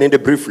ambacho nataka niende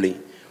briefly,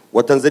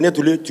 Watanzania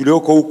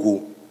tulioko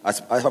huku,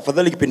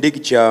 afadhali kipindi hiki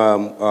cha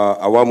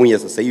awamu ya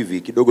sasa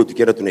hivi kidogo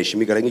tukienda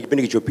tunaheshimika, lakini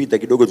kipindi kilichopita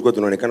kidogo tulikuwa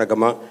tunaonekana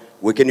kama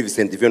wekeni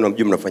visenti vyenu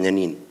mjue mnafanya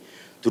nini.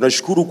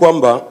 Tunashukuru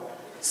kwamba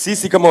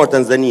sisi kama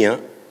Watanzania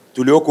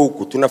tulioko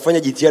huku tunafanya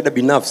jitihada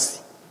binafsi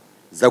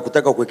za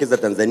kutaka kuwekeza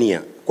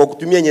Tanzania kwa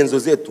kutumia nyenzo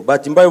zetu.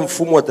 Bahati mbaya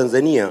mfumo wa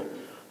Tanzania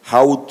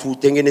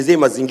haututengenezei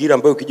mazingira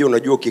ambayo ukija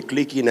unajua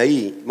ukikliki na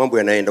hii mambo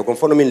yanaenda. Kwa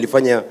mfano mimi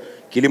nilifanya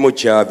kilimo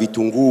cha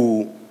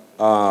vitunguu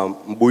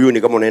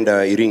Mbuyuni kama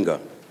unaenda Iringa.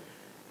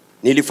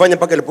 Nilifanya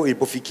mpaka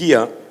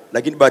ilipofikia,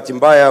 lakini bahati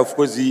mbaya of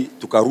course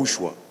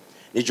tukarushwa.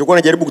 Nilichokuwa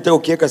najaribu kutaka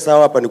kukiweka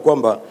sawa hapa ni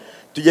kwamba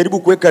tujaribu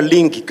kuweka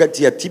link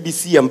kati ya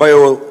TBC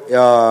ambayo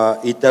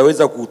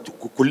itaweza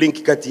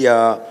kulink kati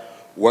ya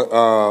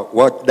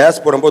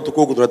diaspora ambao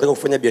tuko huko tunataka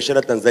kufanya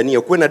biashara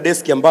Tanzania. Kuwe na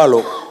desk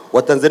ambalo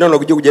Watanzania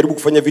wanakuja kujaribu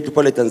kufanya vitu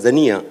pale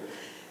Tanzania,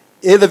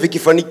 either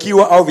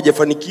vikifanikiwa au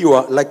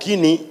vijafanikiwa,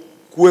 lakini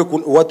kuwe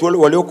watu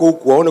walioko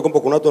huko waone kwamba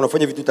kuna watu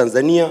wanafanya vitu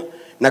Tanzania,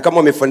 na kama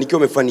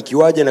wamefanikiwa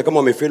wamefanikiwaje, na kama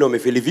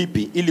wamefeli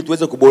vipi, ili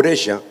tuweze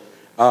kuboresha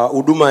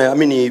huduma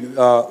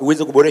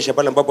uweze kuboresha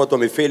pale ambapo watu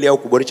wamefeli au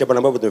kuboresha pale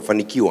ambapo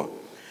tumefanikiwa.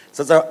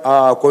 Sasa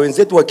kwa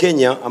wenzetu wa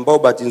Kenya ambao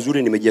bahati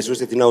nzuri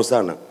nimejiassociate nao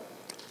sana,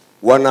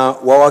 wana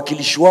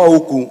wawakilishi wao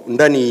huku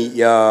ndani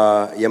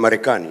ya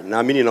Marekani,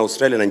 naamini na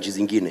Australia na nchi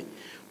zingine.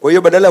 Kwa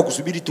hiyo badala ya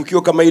kusubiri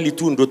tukio kama hili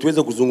tu ndio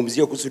tuweze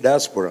kuzungumzia kuhusu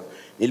diaspora,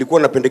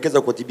 nilikuwa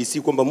napendekeza kwa TBC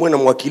kwamba muwe na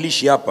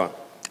mwakilishi hapa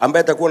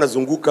ambaye atakuwa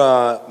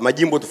anazunguka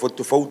majimbo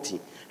tofauti.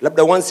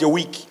 Labda once a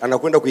week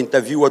anakwenda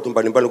kuinterview watu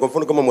mbalimbali. Kwa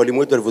mfano kama mwalimu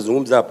wetu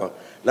alivyozungumza hapa,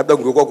 labda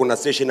kungekuwa kuna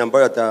session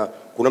ambayo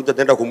kuna mtu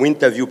ataenda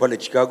kumuinterview pale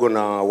Chicago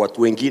na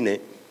watu wengine,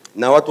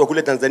 na watu wa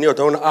kule Tanzania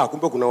wataona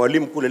kumbe kuna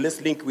walimu kule,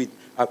 let's link with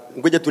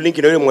ngoja tu link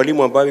na yule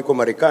mwalimu ambaye yuko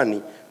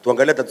Marekani,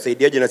 tuangalie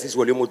atatusaidiaje na sisi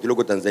walimu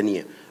tulioko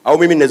Tanzania. Au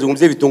mimi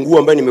ninazungumzia vitunguu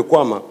ambaye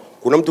nimekwama,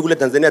 kuna mtu kule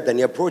Tanzania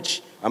atani approach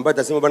ambaye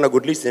atasema bana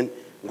Godlisten,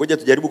 ngoja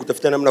tujaribu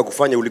kutafuta namna ya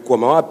kufanya,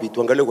 ulikuwa wapi,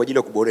 tuangalie kwa ajili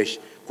ya kuboresha.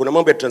 Kuna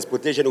mambo ya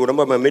transportation, kuna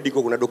mambo ya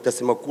medical, kuna Dr.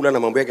 Semakula na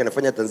mambo yake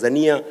anafanya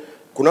Tanzania.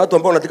 Kuna watu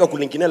ambao wanataka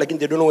kulinkina lakini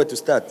they don't know where to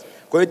start.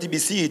 Kwa hiyo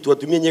TBC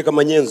tuwatumie nyewe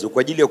kama nyenzo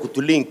kwa ajili ya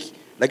kutulink,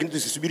 lakini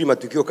tusisubiri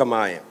matukio kama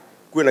haya.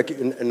 Kuwe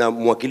na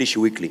mwakilishi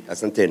weekly.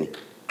 Asanteni.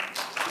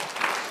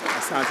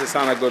 Asante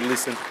sana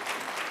Godlisten.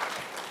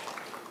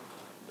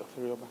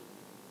 Dr. Rioba.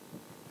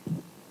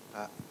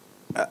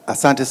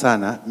 Asante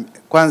sana.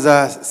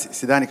 Kwanza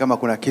sidhani kama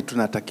kuna kitu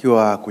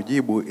natakiwa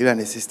kujibu, ila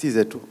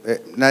nisisitize tu.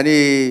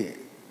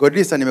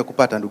 Godlisten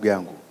nimekupata ndugu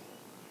yangu.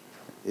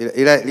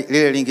 Ila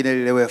lile lingine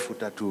lile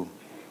wefuta tu.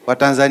 Wa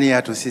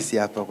Tanzania tu sisi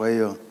hapa,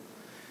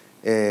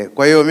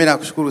 kwa hiyo mimi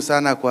nakushukuru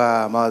sana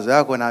kwa mawazo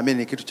yako, na naamini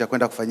ni kitu cha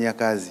kwenda kufanyia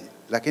kazi.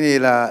 Lakini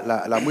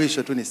la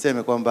mwisho tu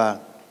niseme kwamba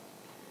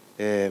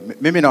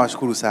mimi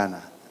nawashukuru sana.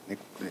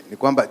 Ni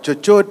kwamba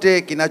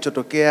chochote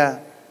kinachotokea,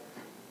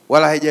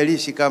 wala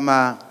haijalishi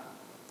kama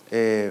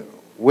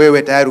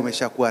wewe tayari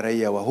umeshakuwa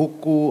raia wa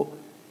huku,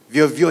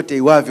 vyovyote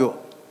iwavyo,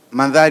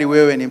 mandhari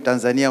wewe ni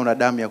Mtanzania, una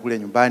damu ya kule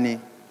nyumbani,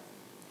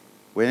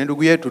 wewe ni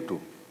ndugu yetu tu.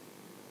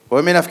 Kwa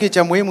hiyo mimi nafikiri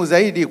cha muhimu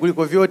zaidi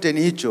kuliko vyote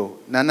ni hicho,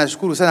 na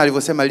nashukuru sana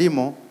alivyosema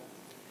Limo,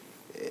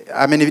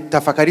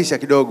 amenitafakarisha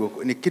kidogo.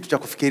 Ni kitu cha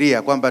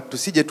kufikiria kwamba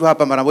tusije tu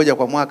hapa mara moja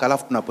kwa mwaka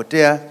alafu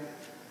tunapotea,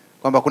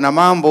 kwamba kuna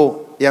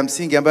mambo ya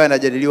msingi ambayo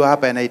yanajadiliwa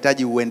hapa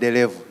yanahitaji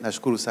uendelevu.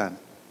 Nashukuru sana.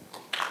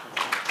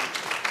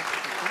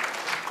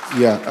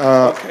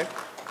 Okay.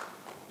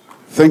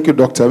 Thank you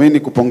Dr. Mimi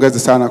nikupongeze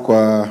sana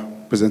kwa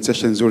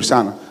presentation nzuri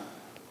sana.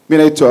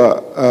 Mimi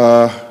naitwa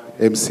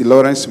MC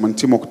Lawrence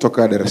Mantimo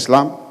kutoka Dar es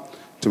Salaam.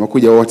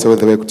 Tumekuja wote all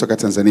the way kutoka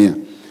Tanzania.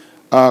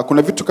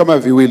 Kuna vitu kama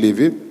viwili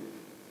hivi.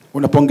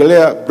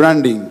 Unapongelea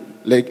branding,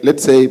 like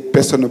let's say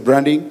personal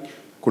branding,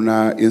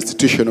 kuna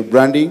institutional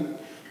branding,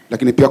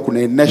 lakini pia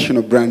kuna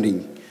national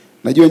branding.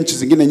 Najua nchi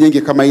zingine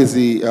nyingi kama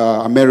hizi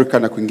America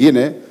na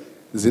kwingine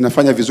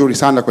zinafanya vizuri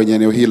sana kwenye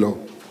eneo hilo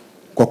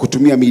kwa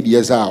kutumia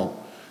media zao.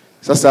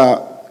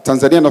 Sasa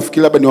Tanzania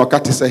nafikiri labda ni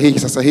wakati sahihi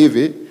sasa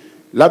hivi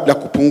labda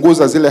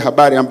kupunguza zile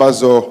habari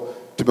ambazo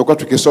tumekuwa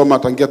tukisoma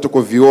tangia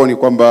tuko vioni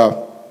kwamba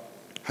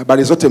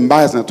habari zote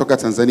mbaya zinatoka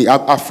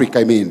Tanzania, Africa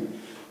I mean.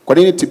 Kwa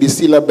nini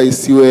TBC labda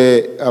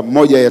isiwe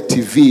moja ya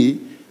TV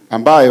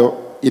ambayo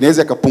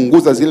inaweza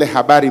kupunguza zile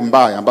habari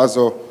mbaya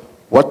ambazo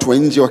watu wa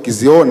nje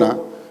wakiziona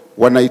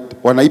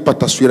wanaipa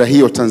taswira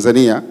hiyo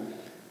Tanzania,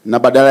 na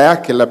badala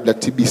yake labda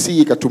TBC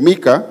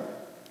ikatumika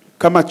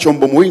kama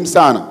chombo muhimu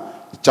sana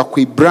cha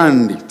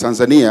kuibrand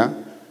Tanzania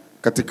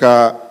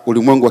katika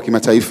ulimwengu wa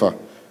kimataifa.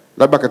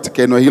 Labda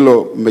katika eneo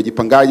hilo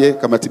mmejipangaje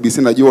kama TBC?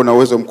 Najua una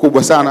uwezo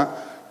mkubwa sana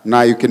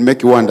na you can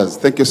make wonders.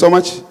 Thank you so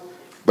much.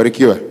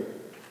 Barikiwe.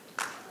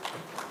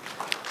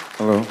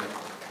 Hello.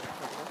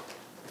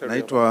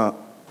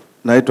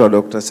 Naitwa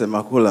Dr.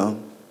 Semakula.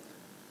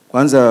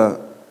 Kwanza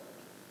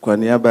kwa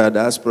niaba ya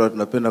diaspora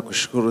tunapenda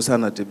kushukuru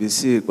sana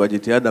TBC kwa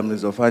jitihada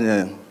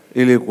mlizofanya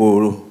ili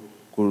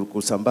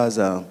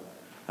kusambaza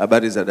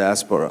habari za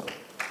diaspora.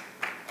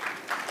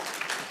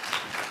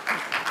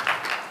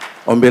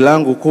 Ombi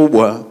langu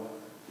kubwa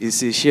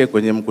isiishie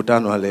kwenye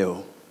mkutano wa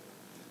leo.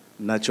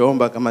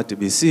 Nachoomba kama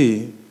TBC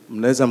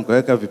mnaweza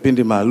mkaweka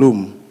vipindi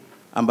maalum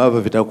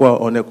ambavyo vitakuwa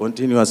on a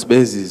continuous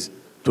basis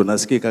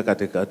tunasikika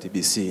katika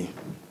TBC.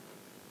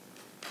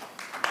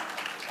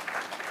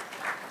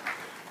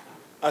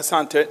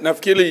 Asante.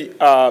 Nafikiri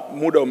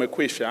muda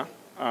umekwisha.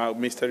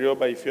 Mr.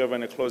 Rioba, if you have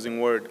any closing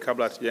word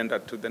kabla tujaenda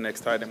to the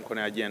next item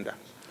kwenye agenda.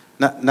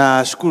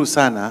 Nashukuru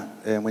sana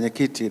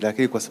mwenyekiti,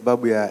 lakini kwa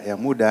sababu ya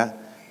muda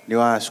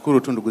niwashukuru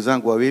tu ndugu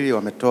zangu wawili,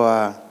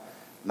 wametoa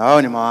na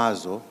wao ni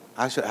mawazo.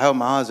 Hayo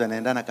mawazo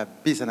yanaendana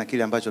kabisa na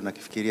kile ambacho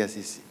tunakifikiria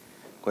sisi.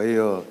 Kwa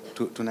hiyo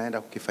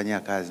tunaenda kukifanyia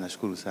kazi.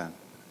 Nashukuru sana.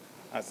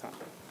 Asante.